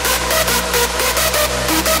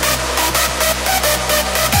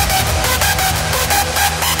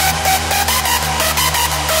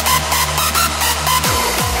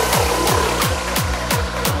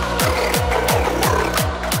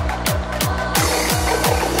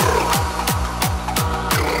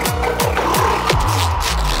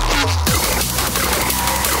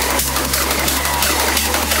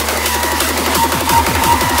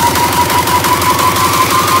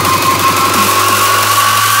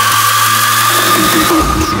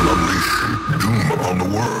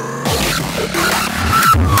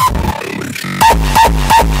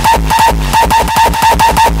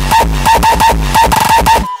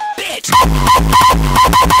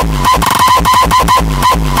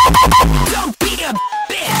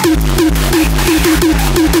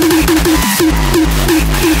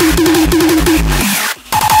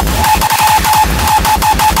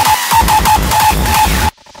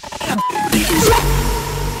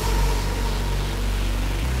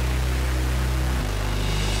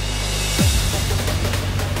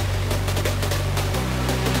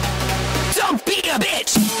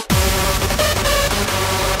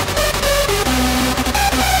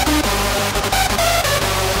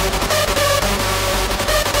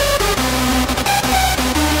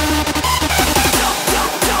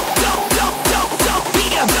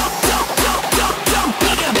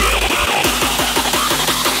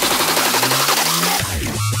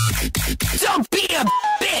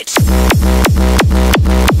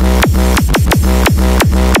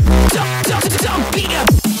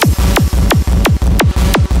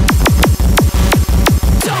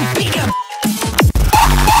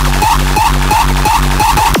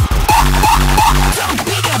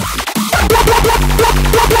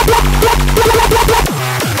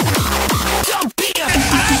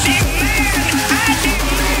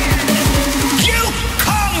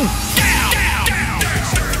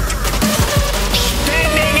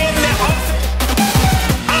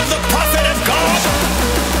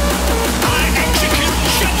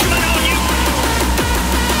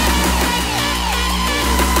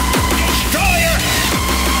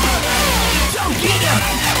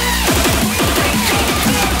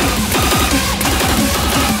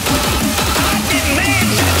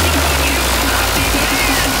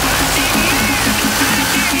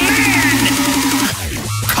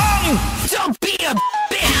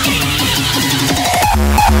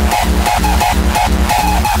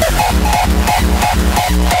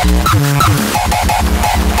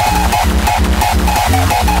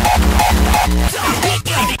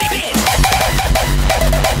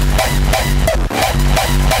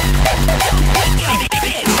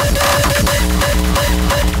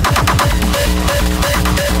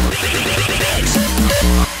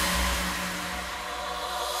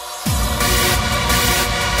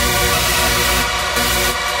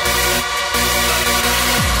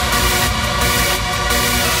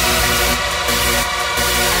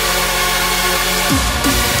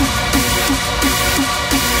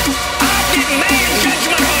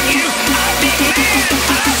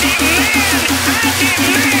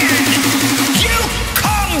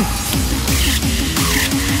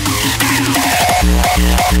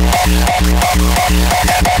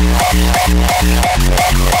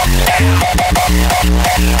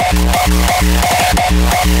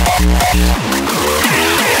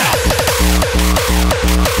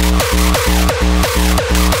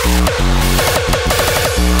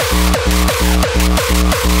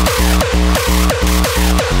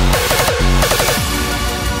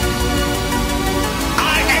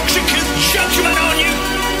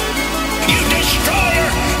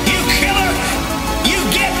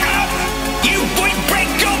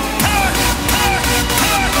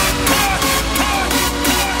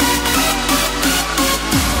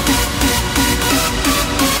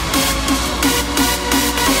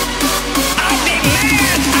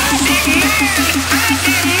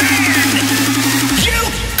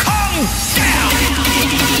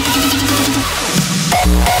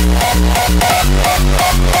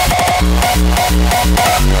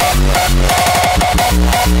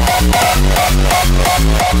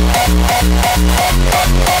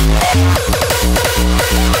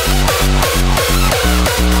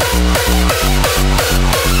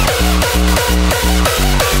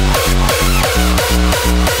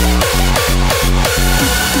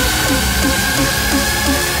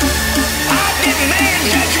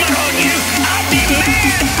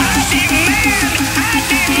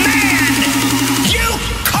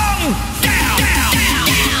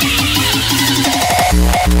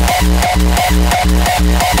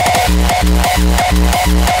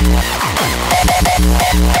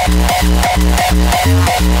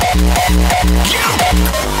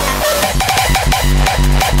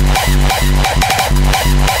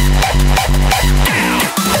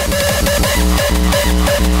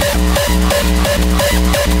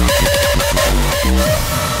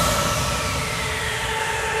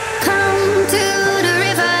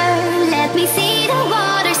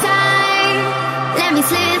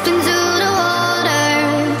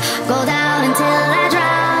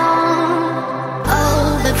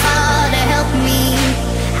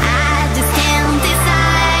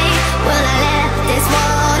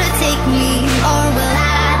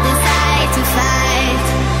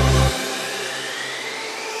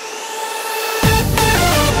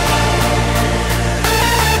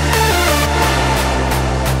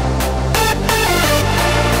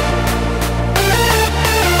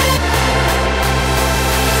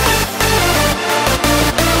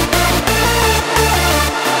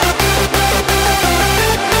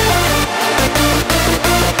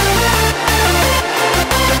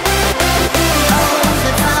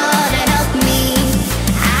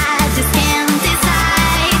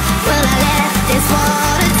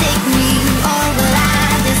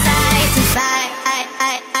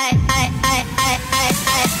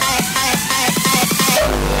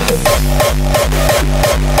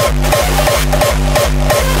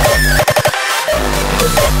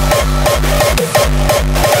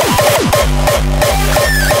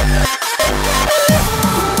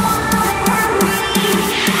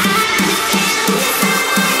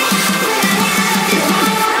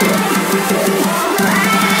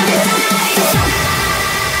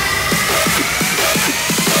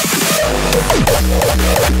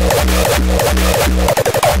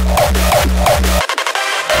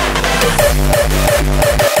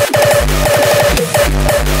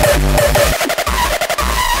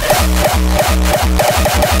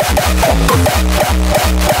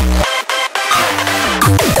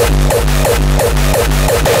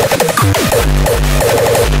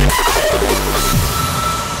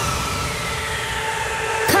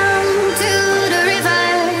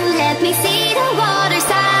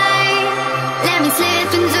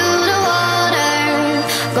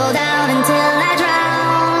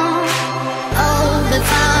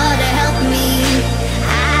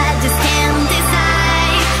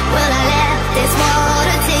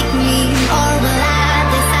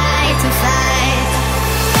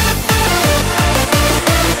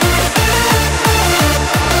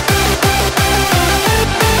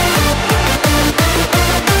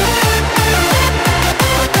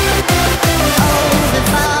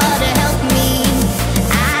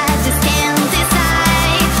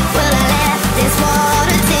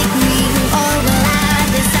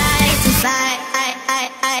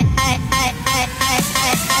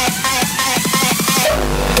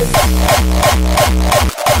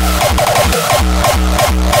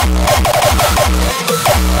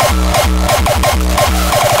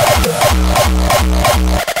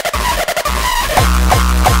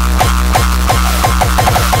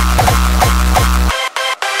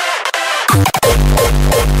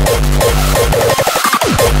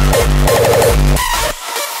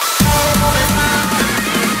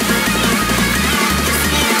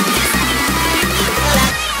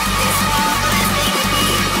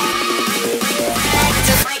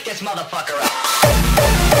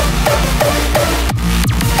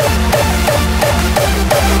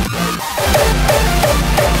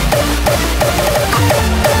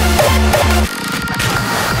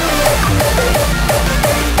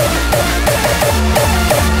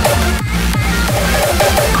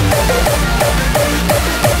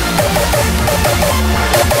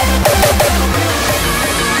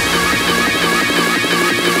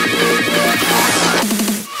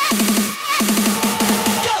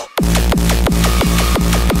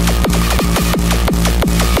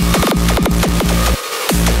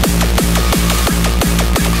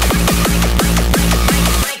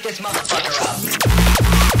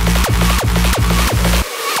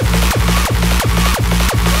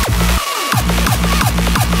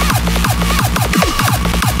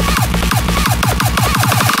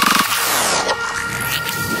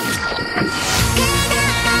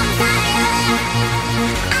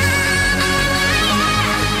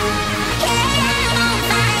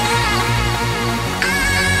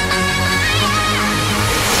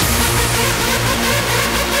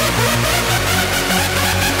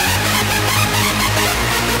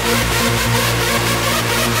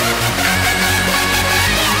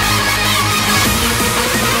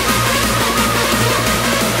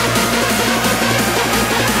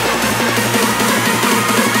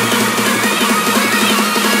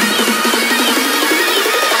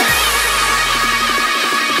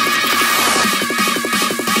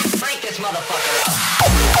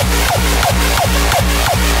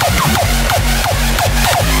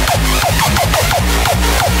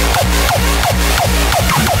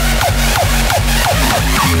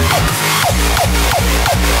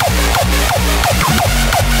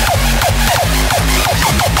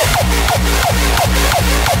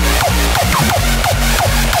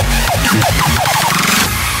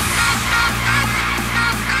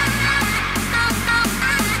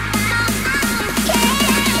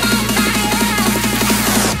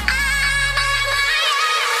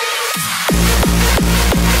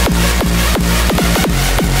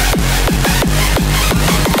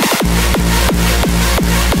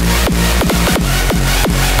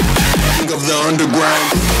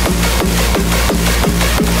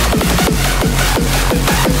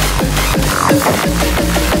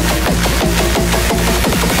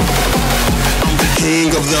 king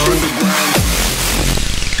of the underground.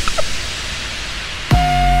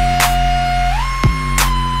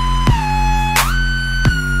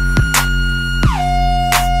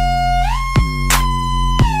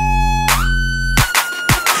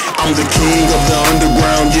 I'm the king of the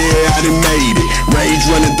underground, yeah, I done made it. Rage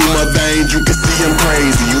running through my veins, you can see I'm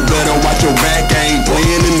crazy. You better watch your back, I ain't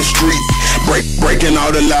playing in the streets. Breaking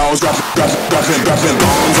all the laws, dropping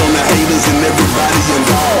bombs on the haters and everybody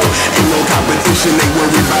involved. Ain't no competition, they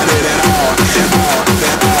worry about it at all.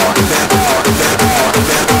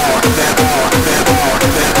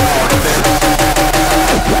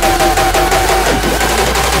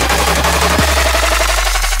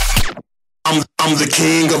 I'm the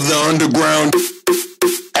king of the underground.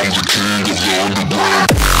 I'm the king of the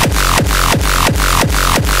underground.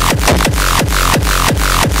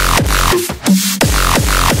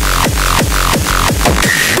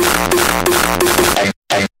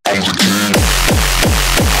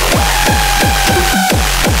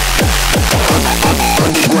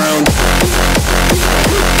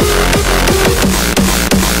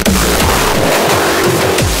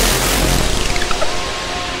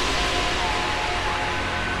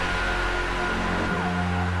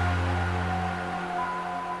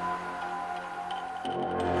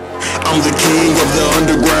 I'm the king of the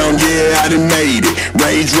underground, yeah, I done made it.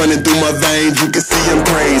 Rage running through my veins, you can see I'm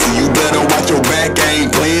crazy. You better watch your back, I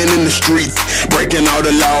ain't playing in the streets. Breaking all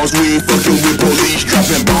the laws, we ain't fucking with police.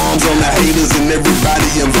 Dropping bombs on the haters and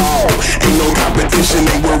everybody involved. Ain't no competition,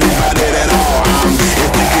 ain't worry about it at all. I'm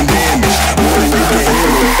inflicting damage, more than you can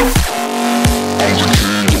handle. I'm the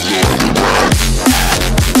king of the underground.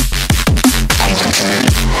 I'm the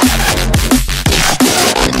king.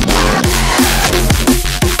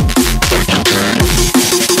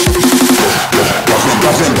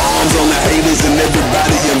 Dropping bombs on the haters and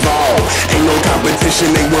everybody involved. Ain't no competition,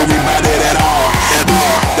 they worry about it at all.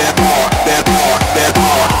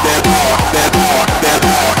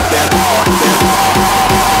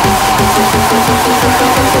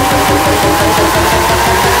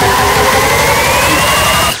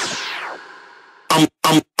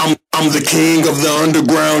 I'm the king of the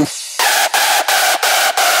underground.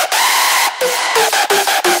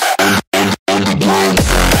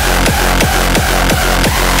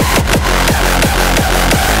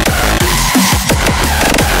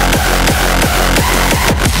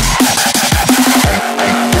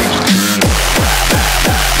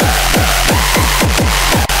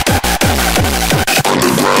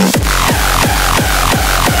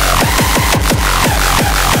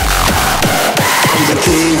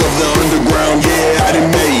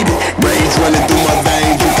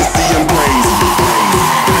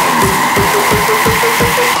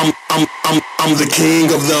 I'm the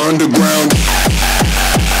king of the underground.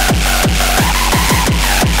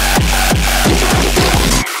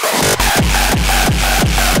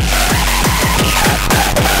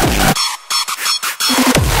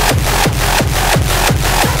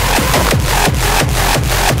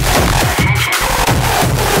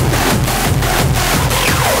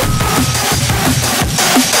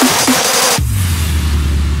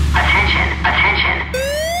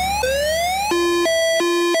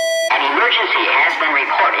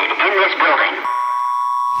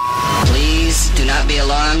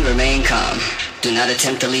 Remain calm. Do not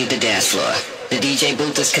attempt to leave the dance floor. The DJ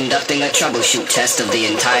booth is conducting a troubleshoot test of the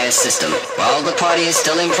entire system. While the party is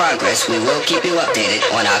still in progress, we will keep you updated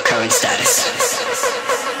on our current status.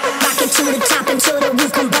 Rock it to the top until the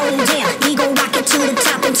roof come rolling down. We gon' rock it to the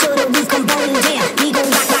top until the roof come rolling down. We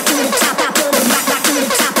gon' rock to the top, I put it rock to the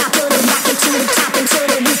top, I put it rock it to the top until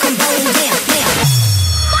the roof come rolling down. We gon' rock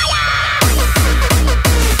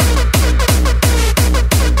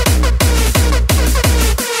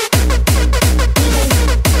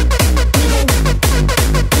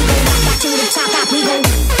it to the top until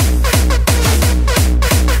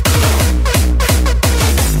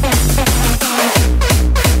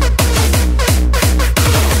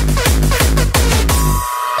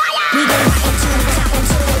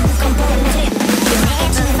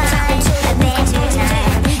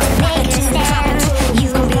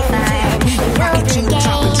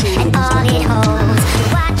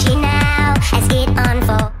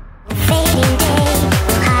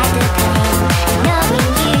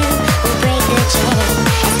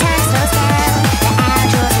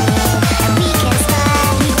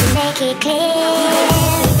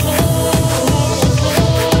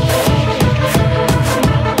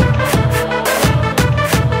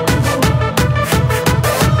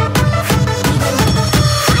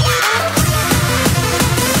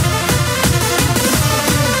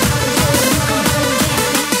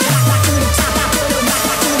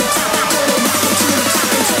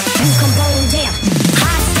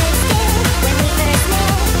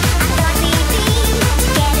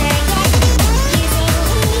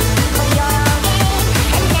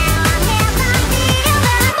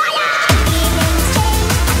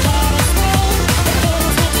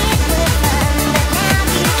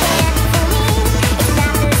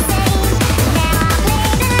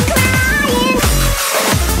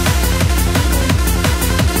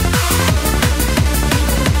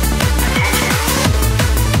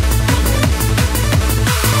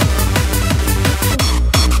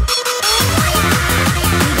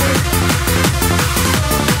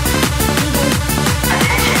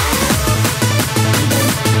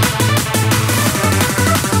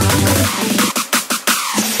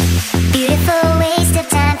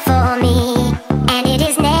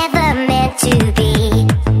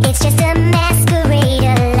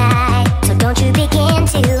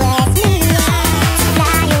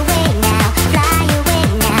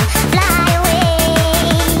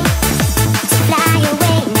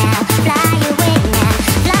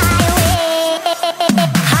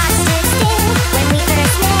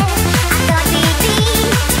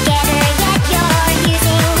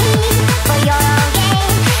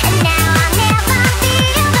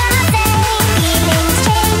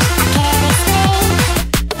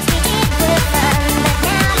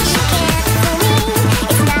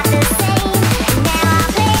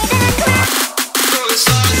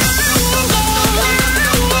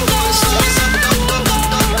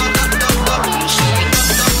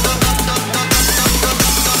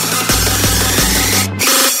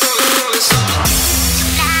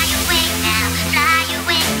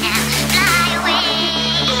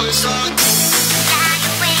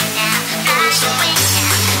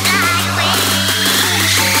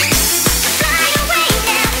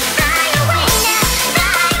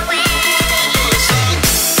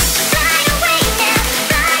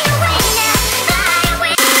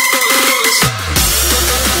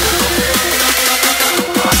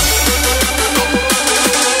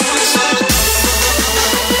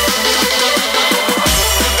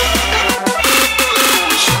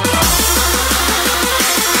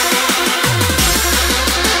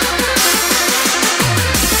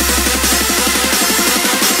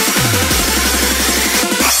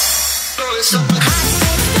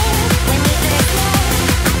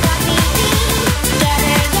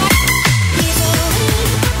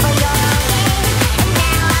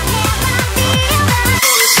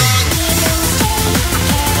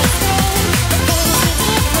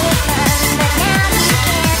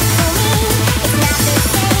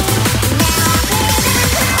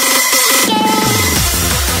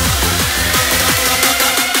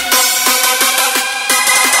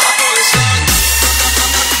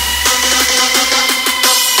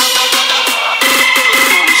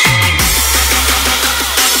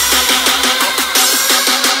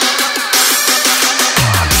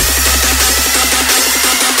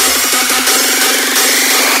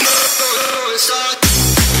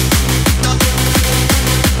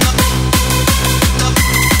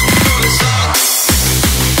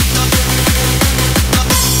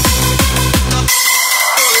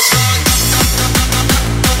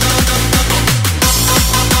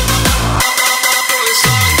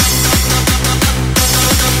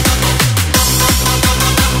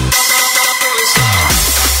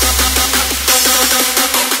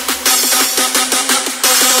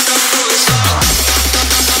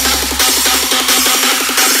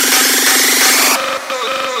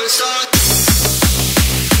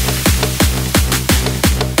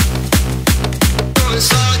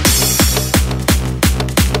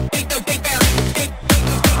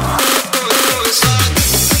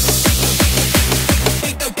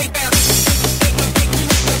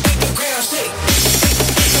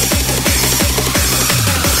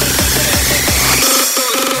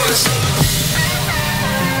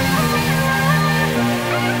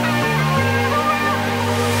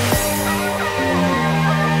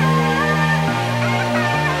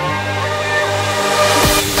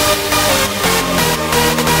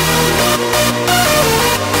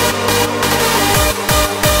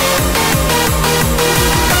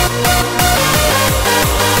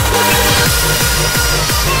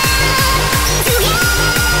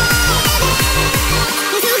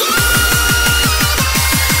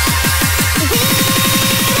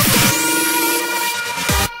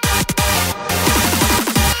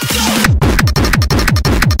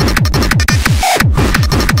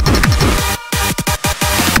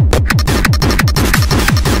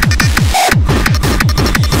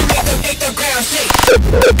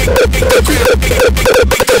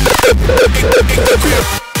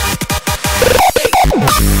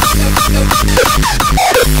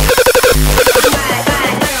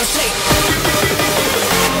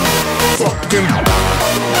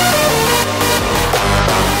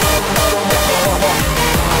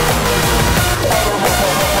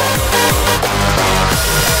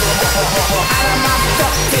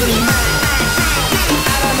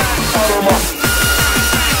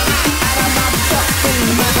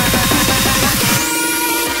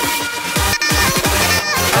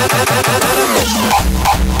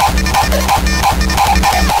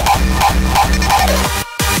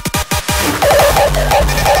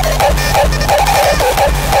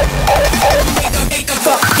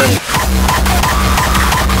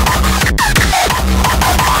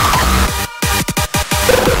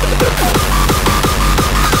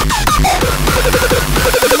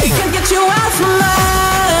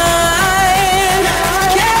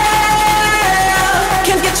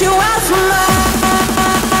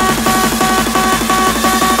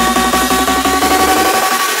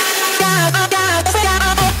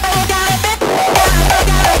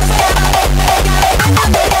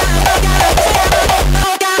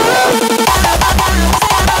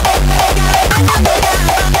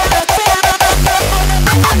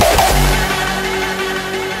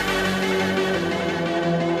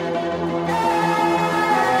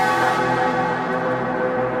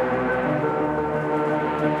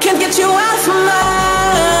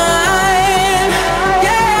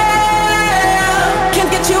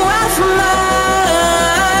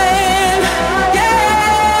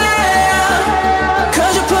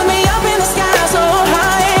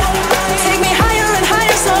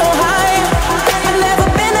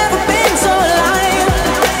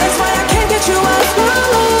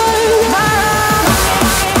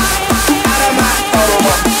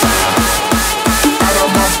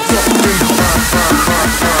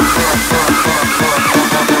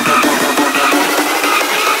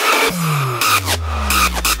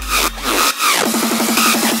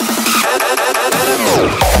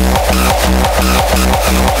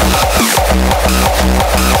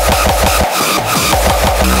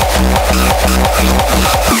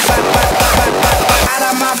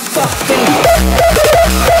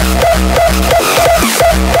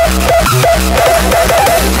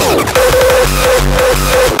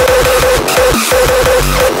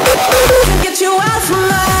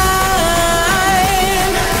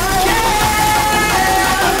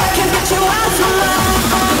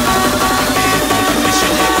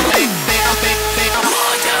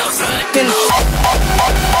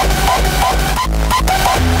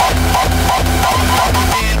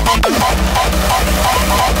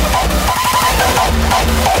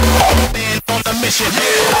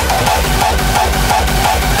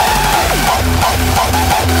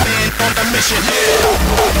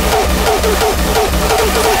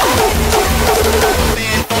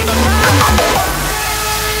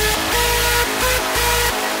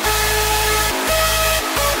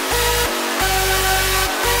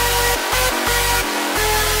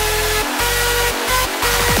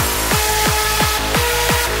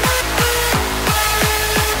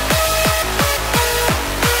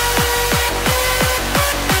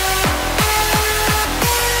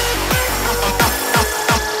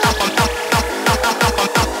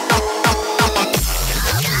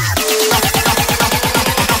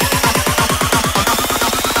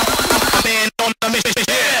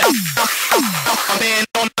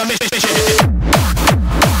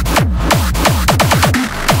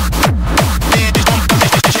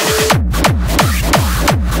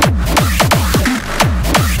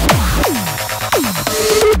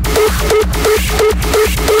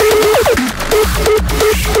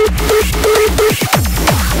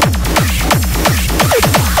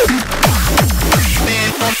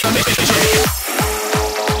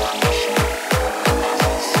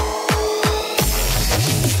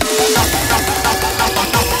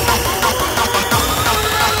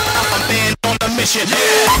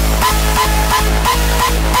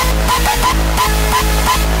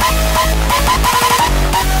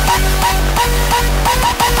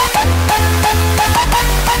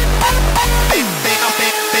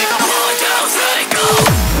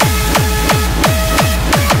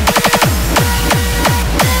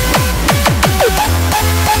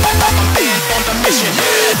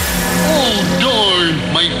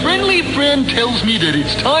Tells me that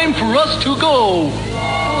it's time for us to go.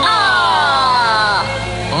 Ah!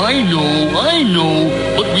 I know,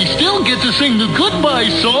 but we still get to sing the goodbye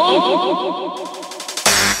song.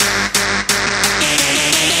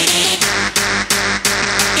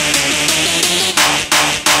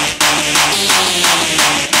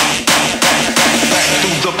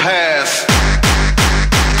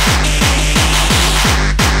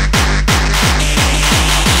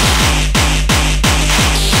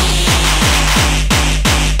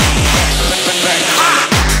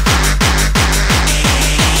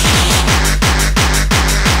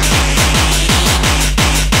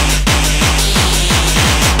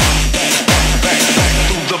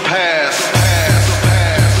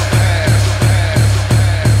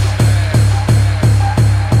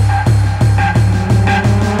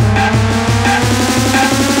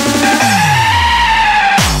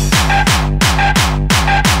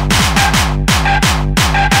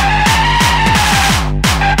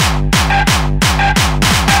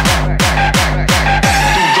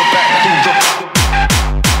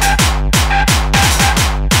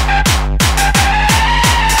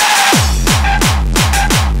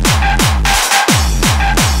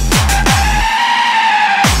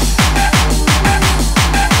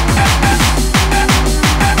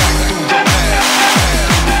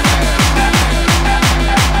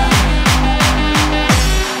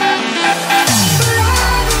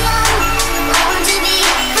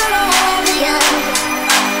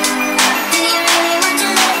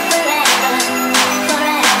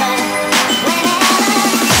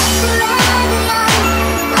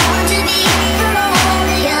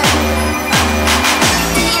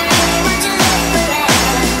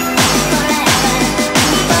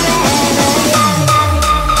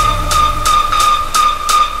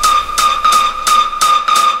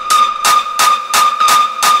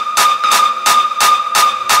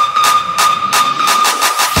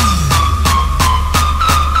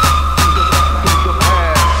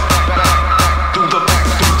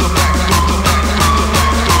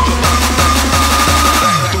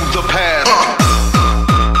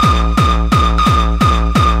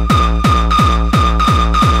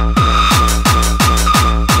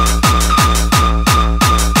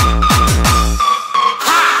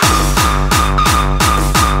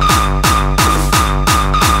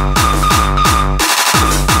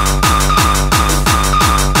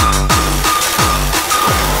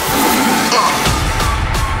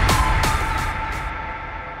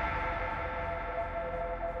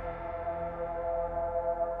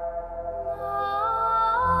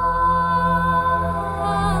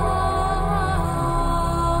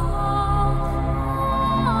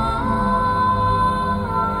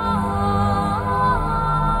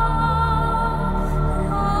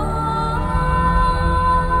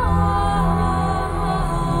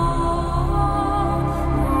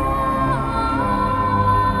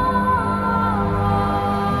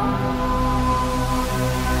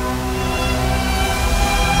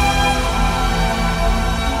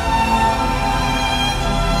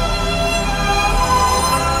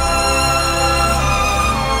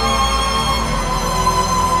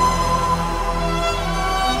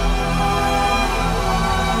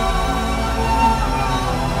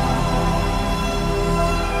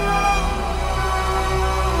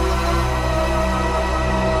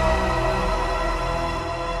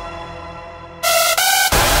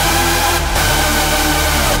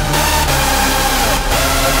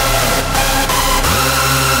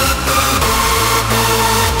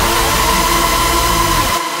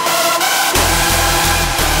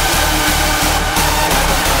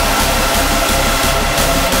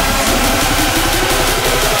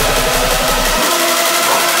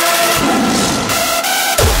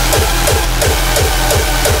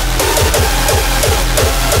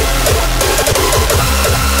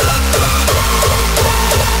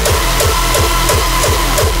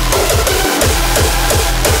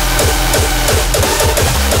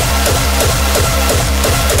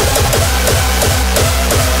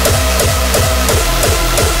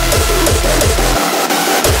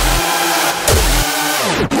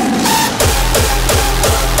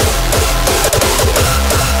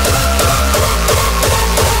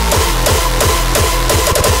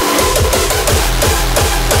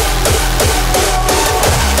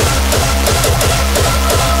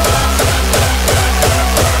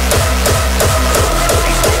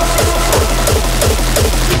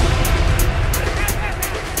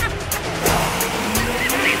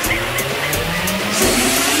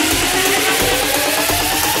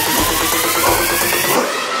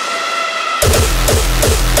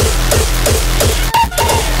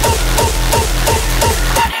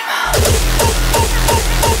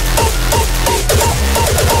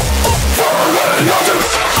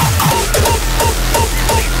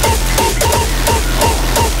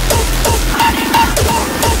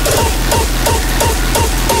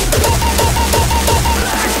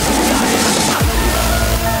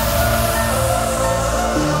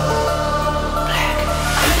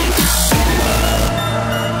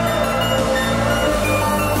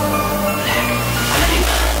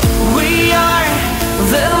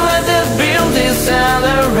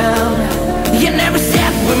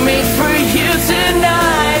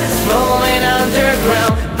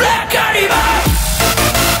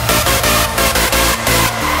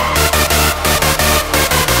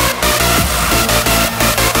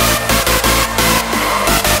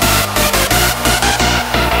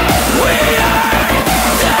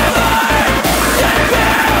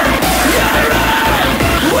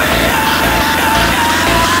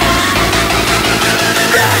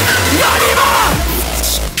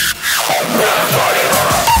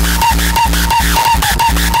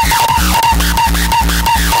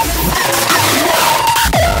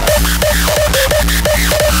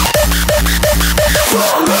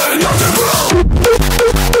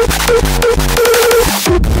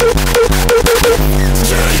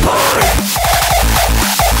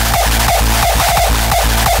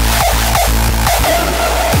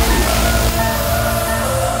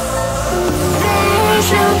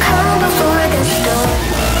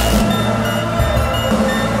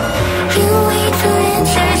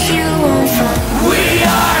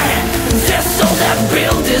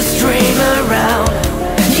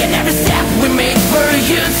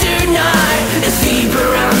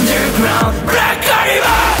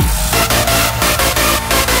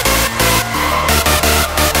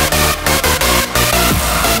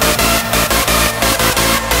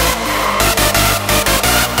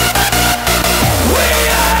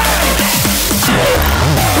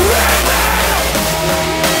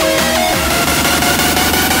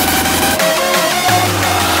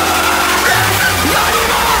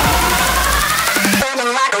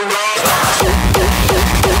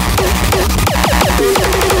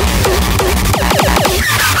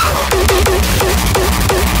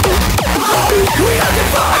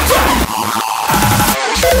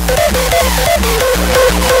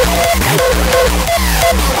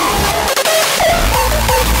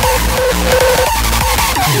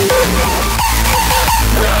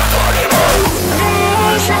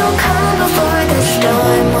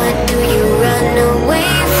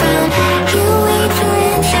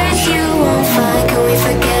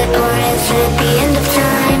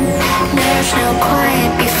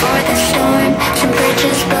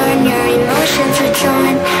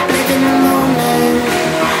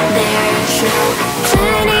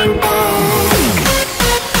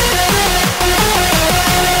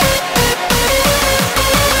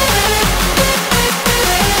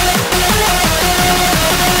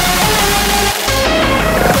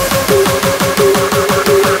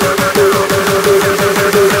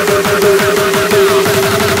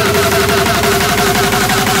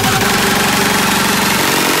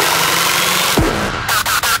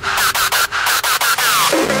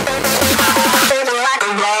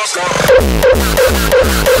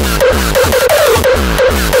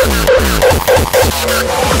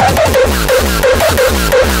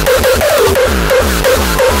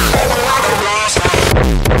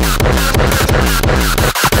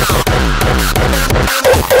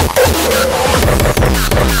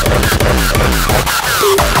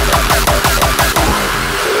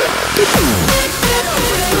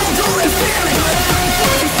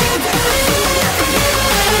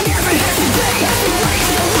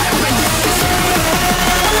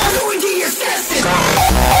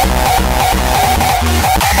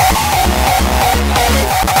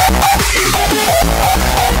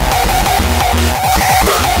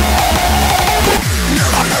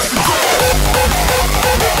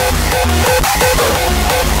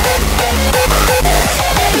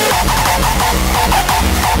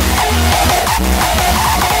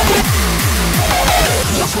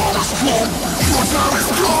 Your time is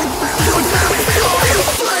gone. Your time is gone. You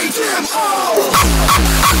slay them all.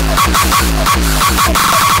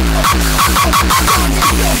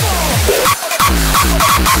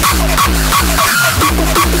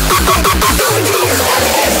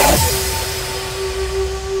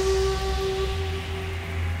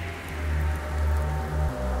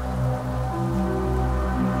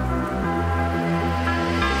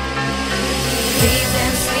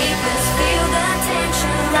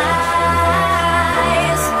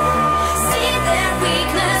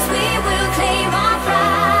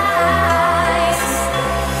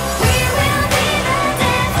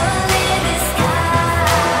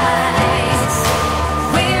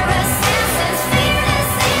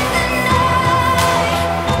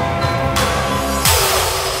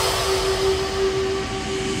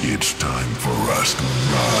 It's time for us to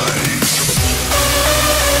rise.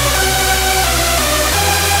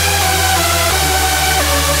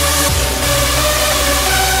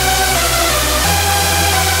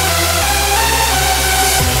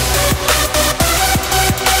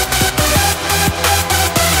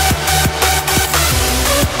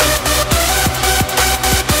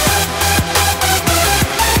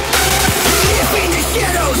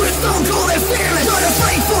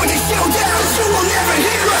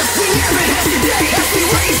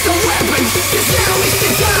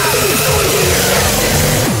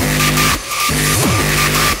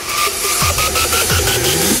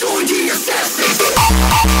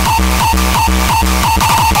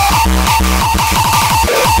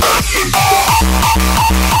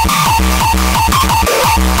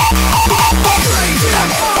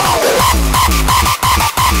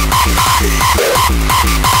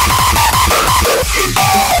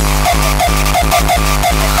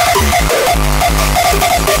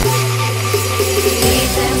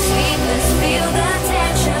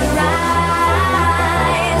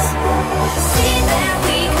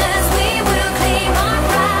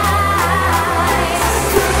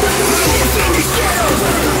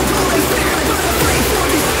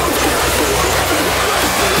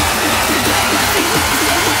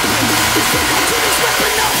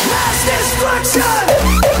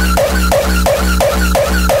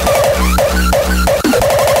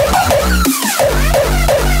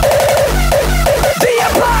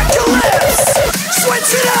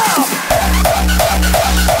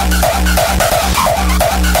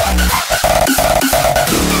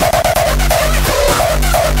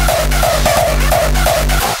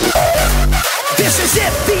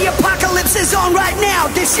 Is on right now.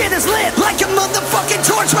 This shit is lit like a motherfucking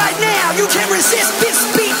torch right now. You can't resist this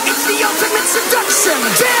beat. It's the ultimate seduction.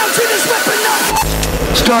 Down to this weapon up.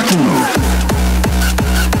 Start to move.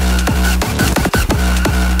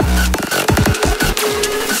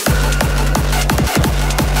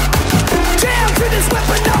 Down to this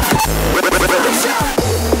weapon up.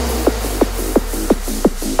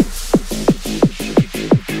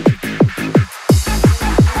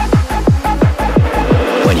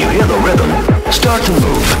 When you hear the rhythm, start to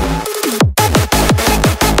move.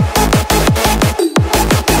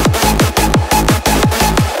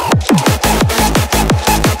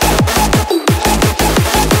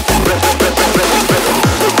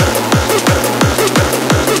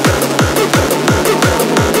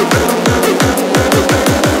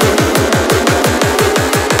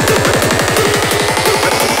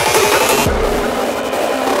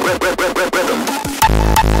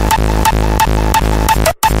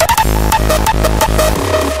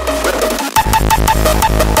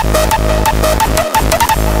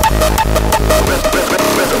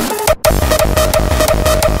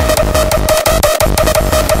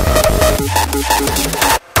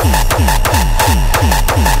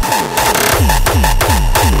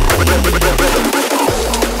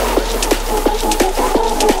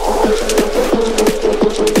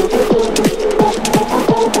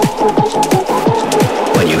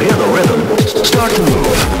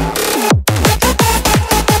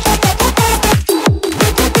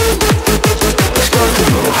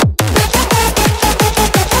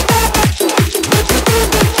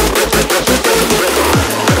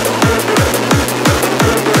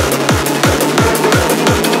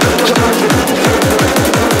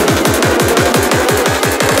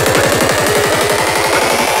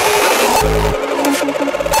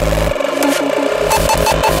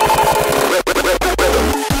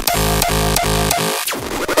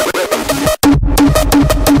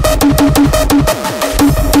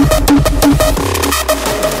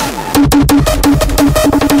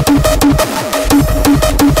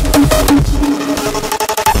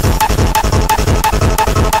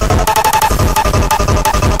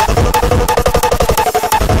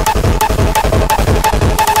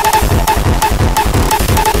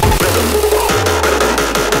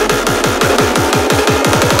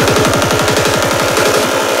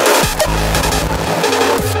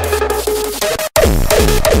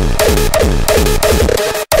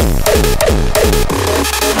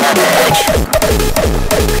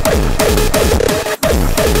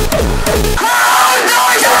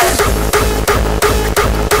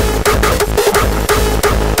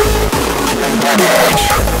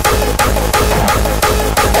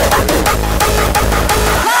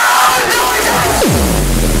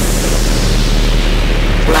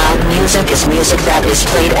 is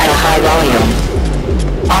played at a high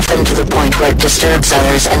volume, often to the point where it disturbs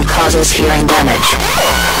others and causes hearing damage.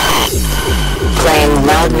 Playing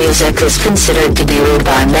loud music is considered to be rude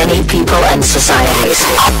by many people and societies.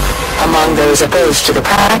 Among those opposed to the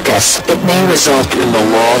practice, it may result in the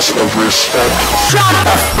loss of respect. Shut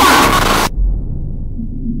the fuck!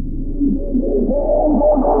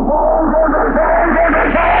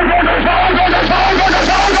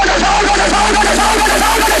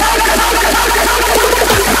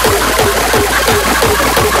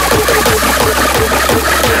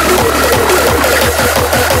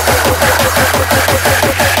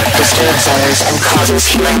 Disturbs others and causes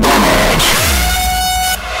hearing damage.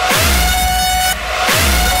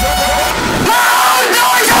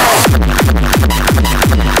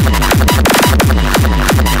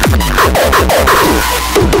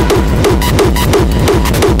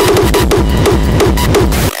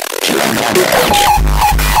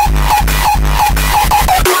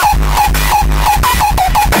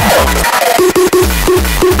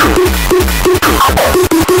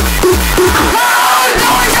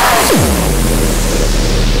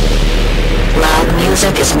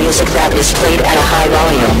 Music is music that is played at a high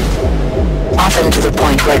volume, often to the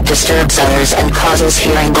point where it disturbs others and causes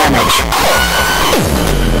hearing damage.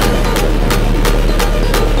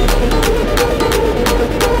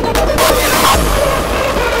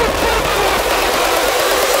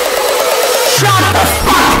 Shut the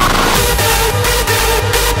fuck!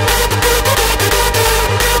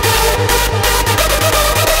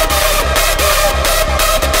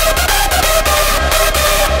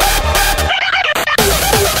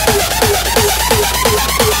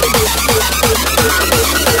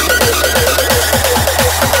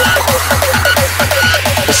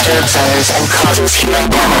 Disturbs others and causes hearing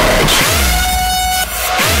damage.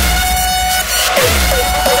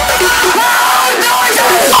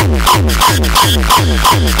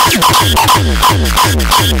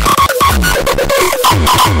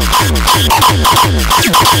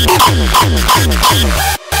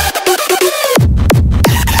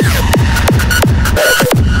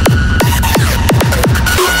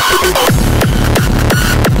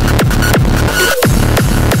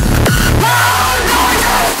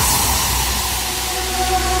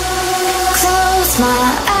 Close my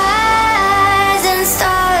eyes and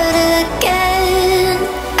start again.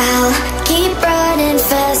 I'll keep running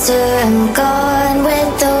faster, I'm gone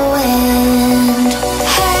with the wind.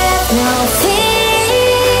 Have no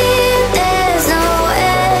fear, there's no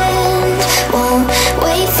end. Won't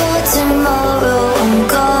wait for tomorrow.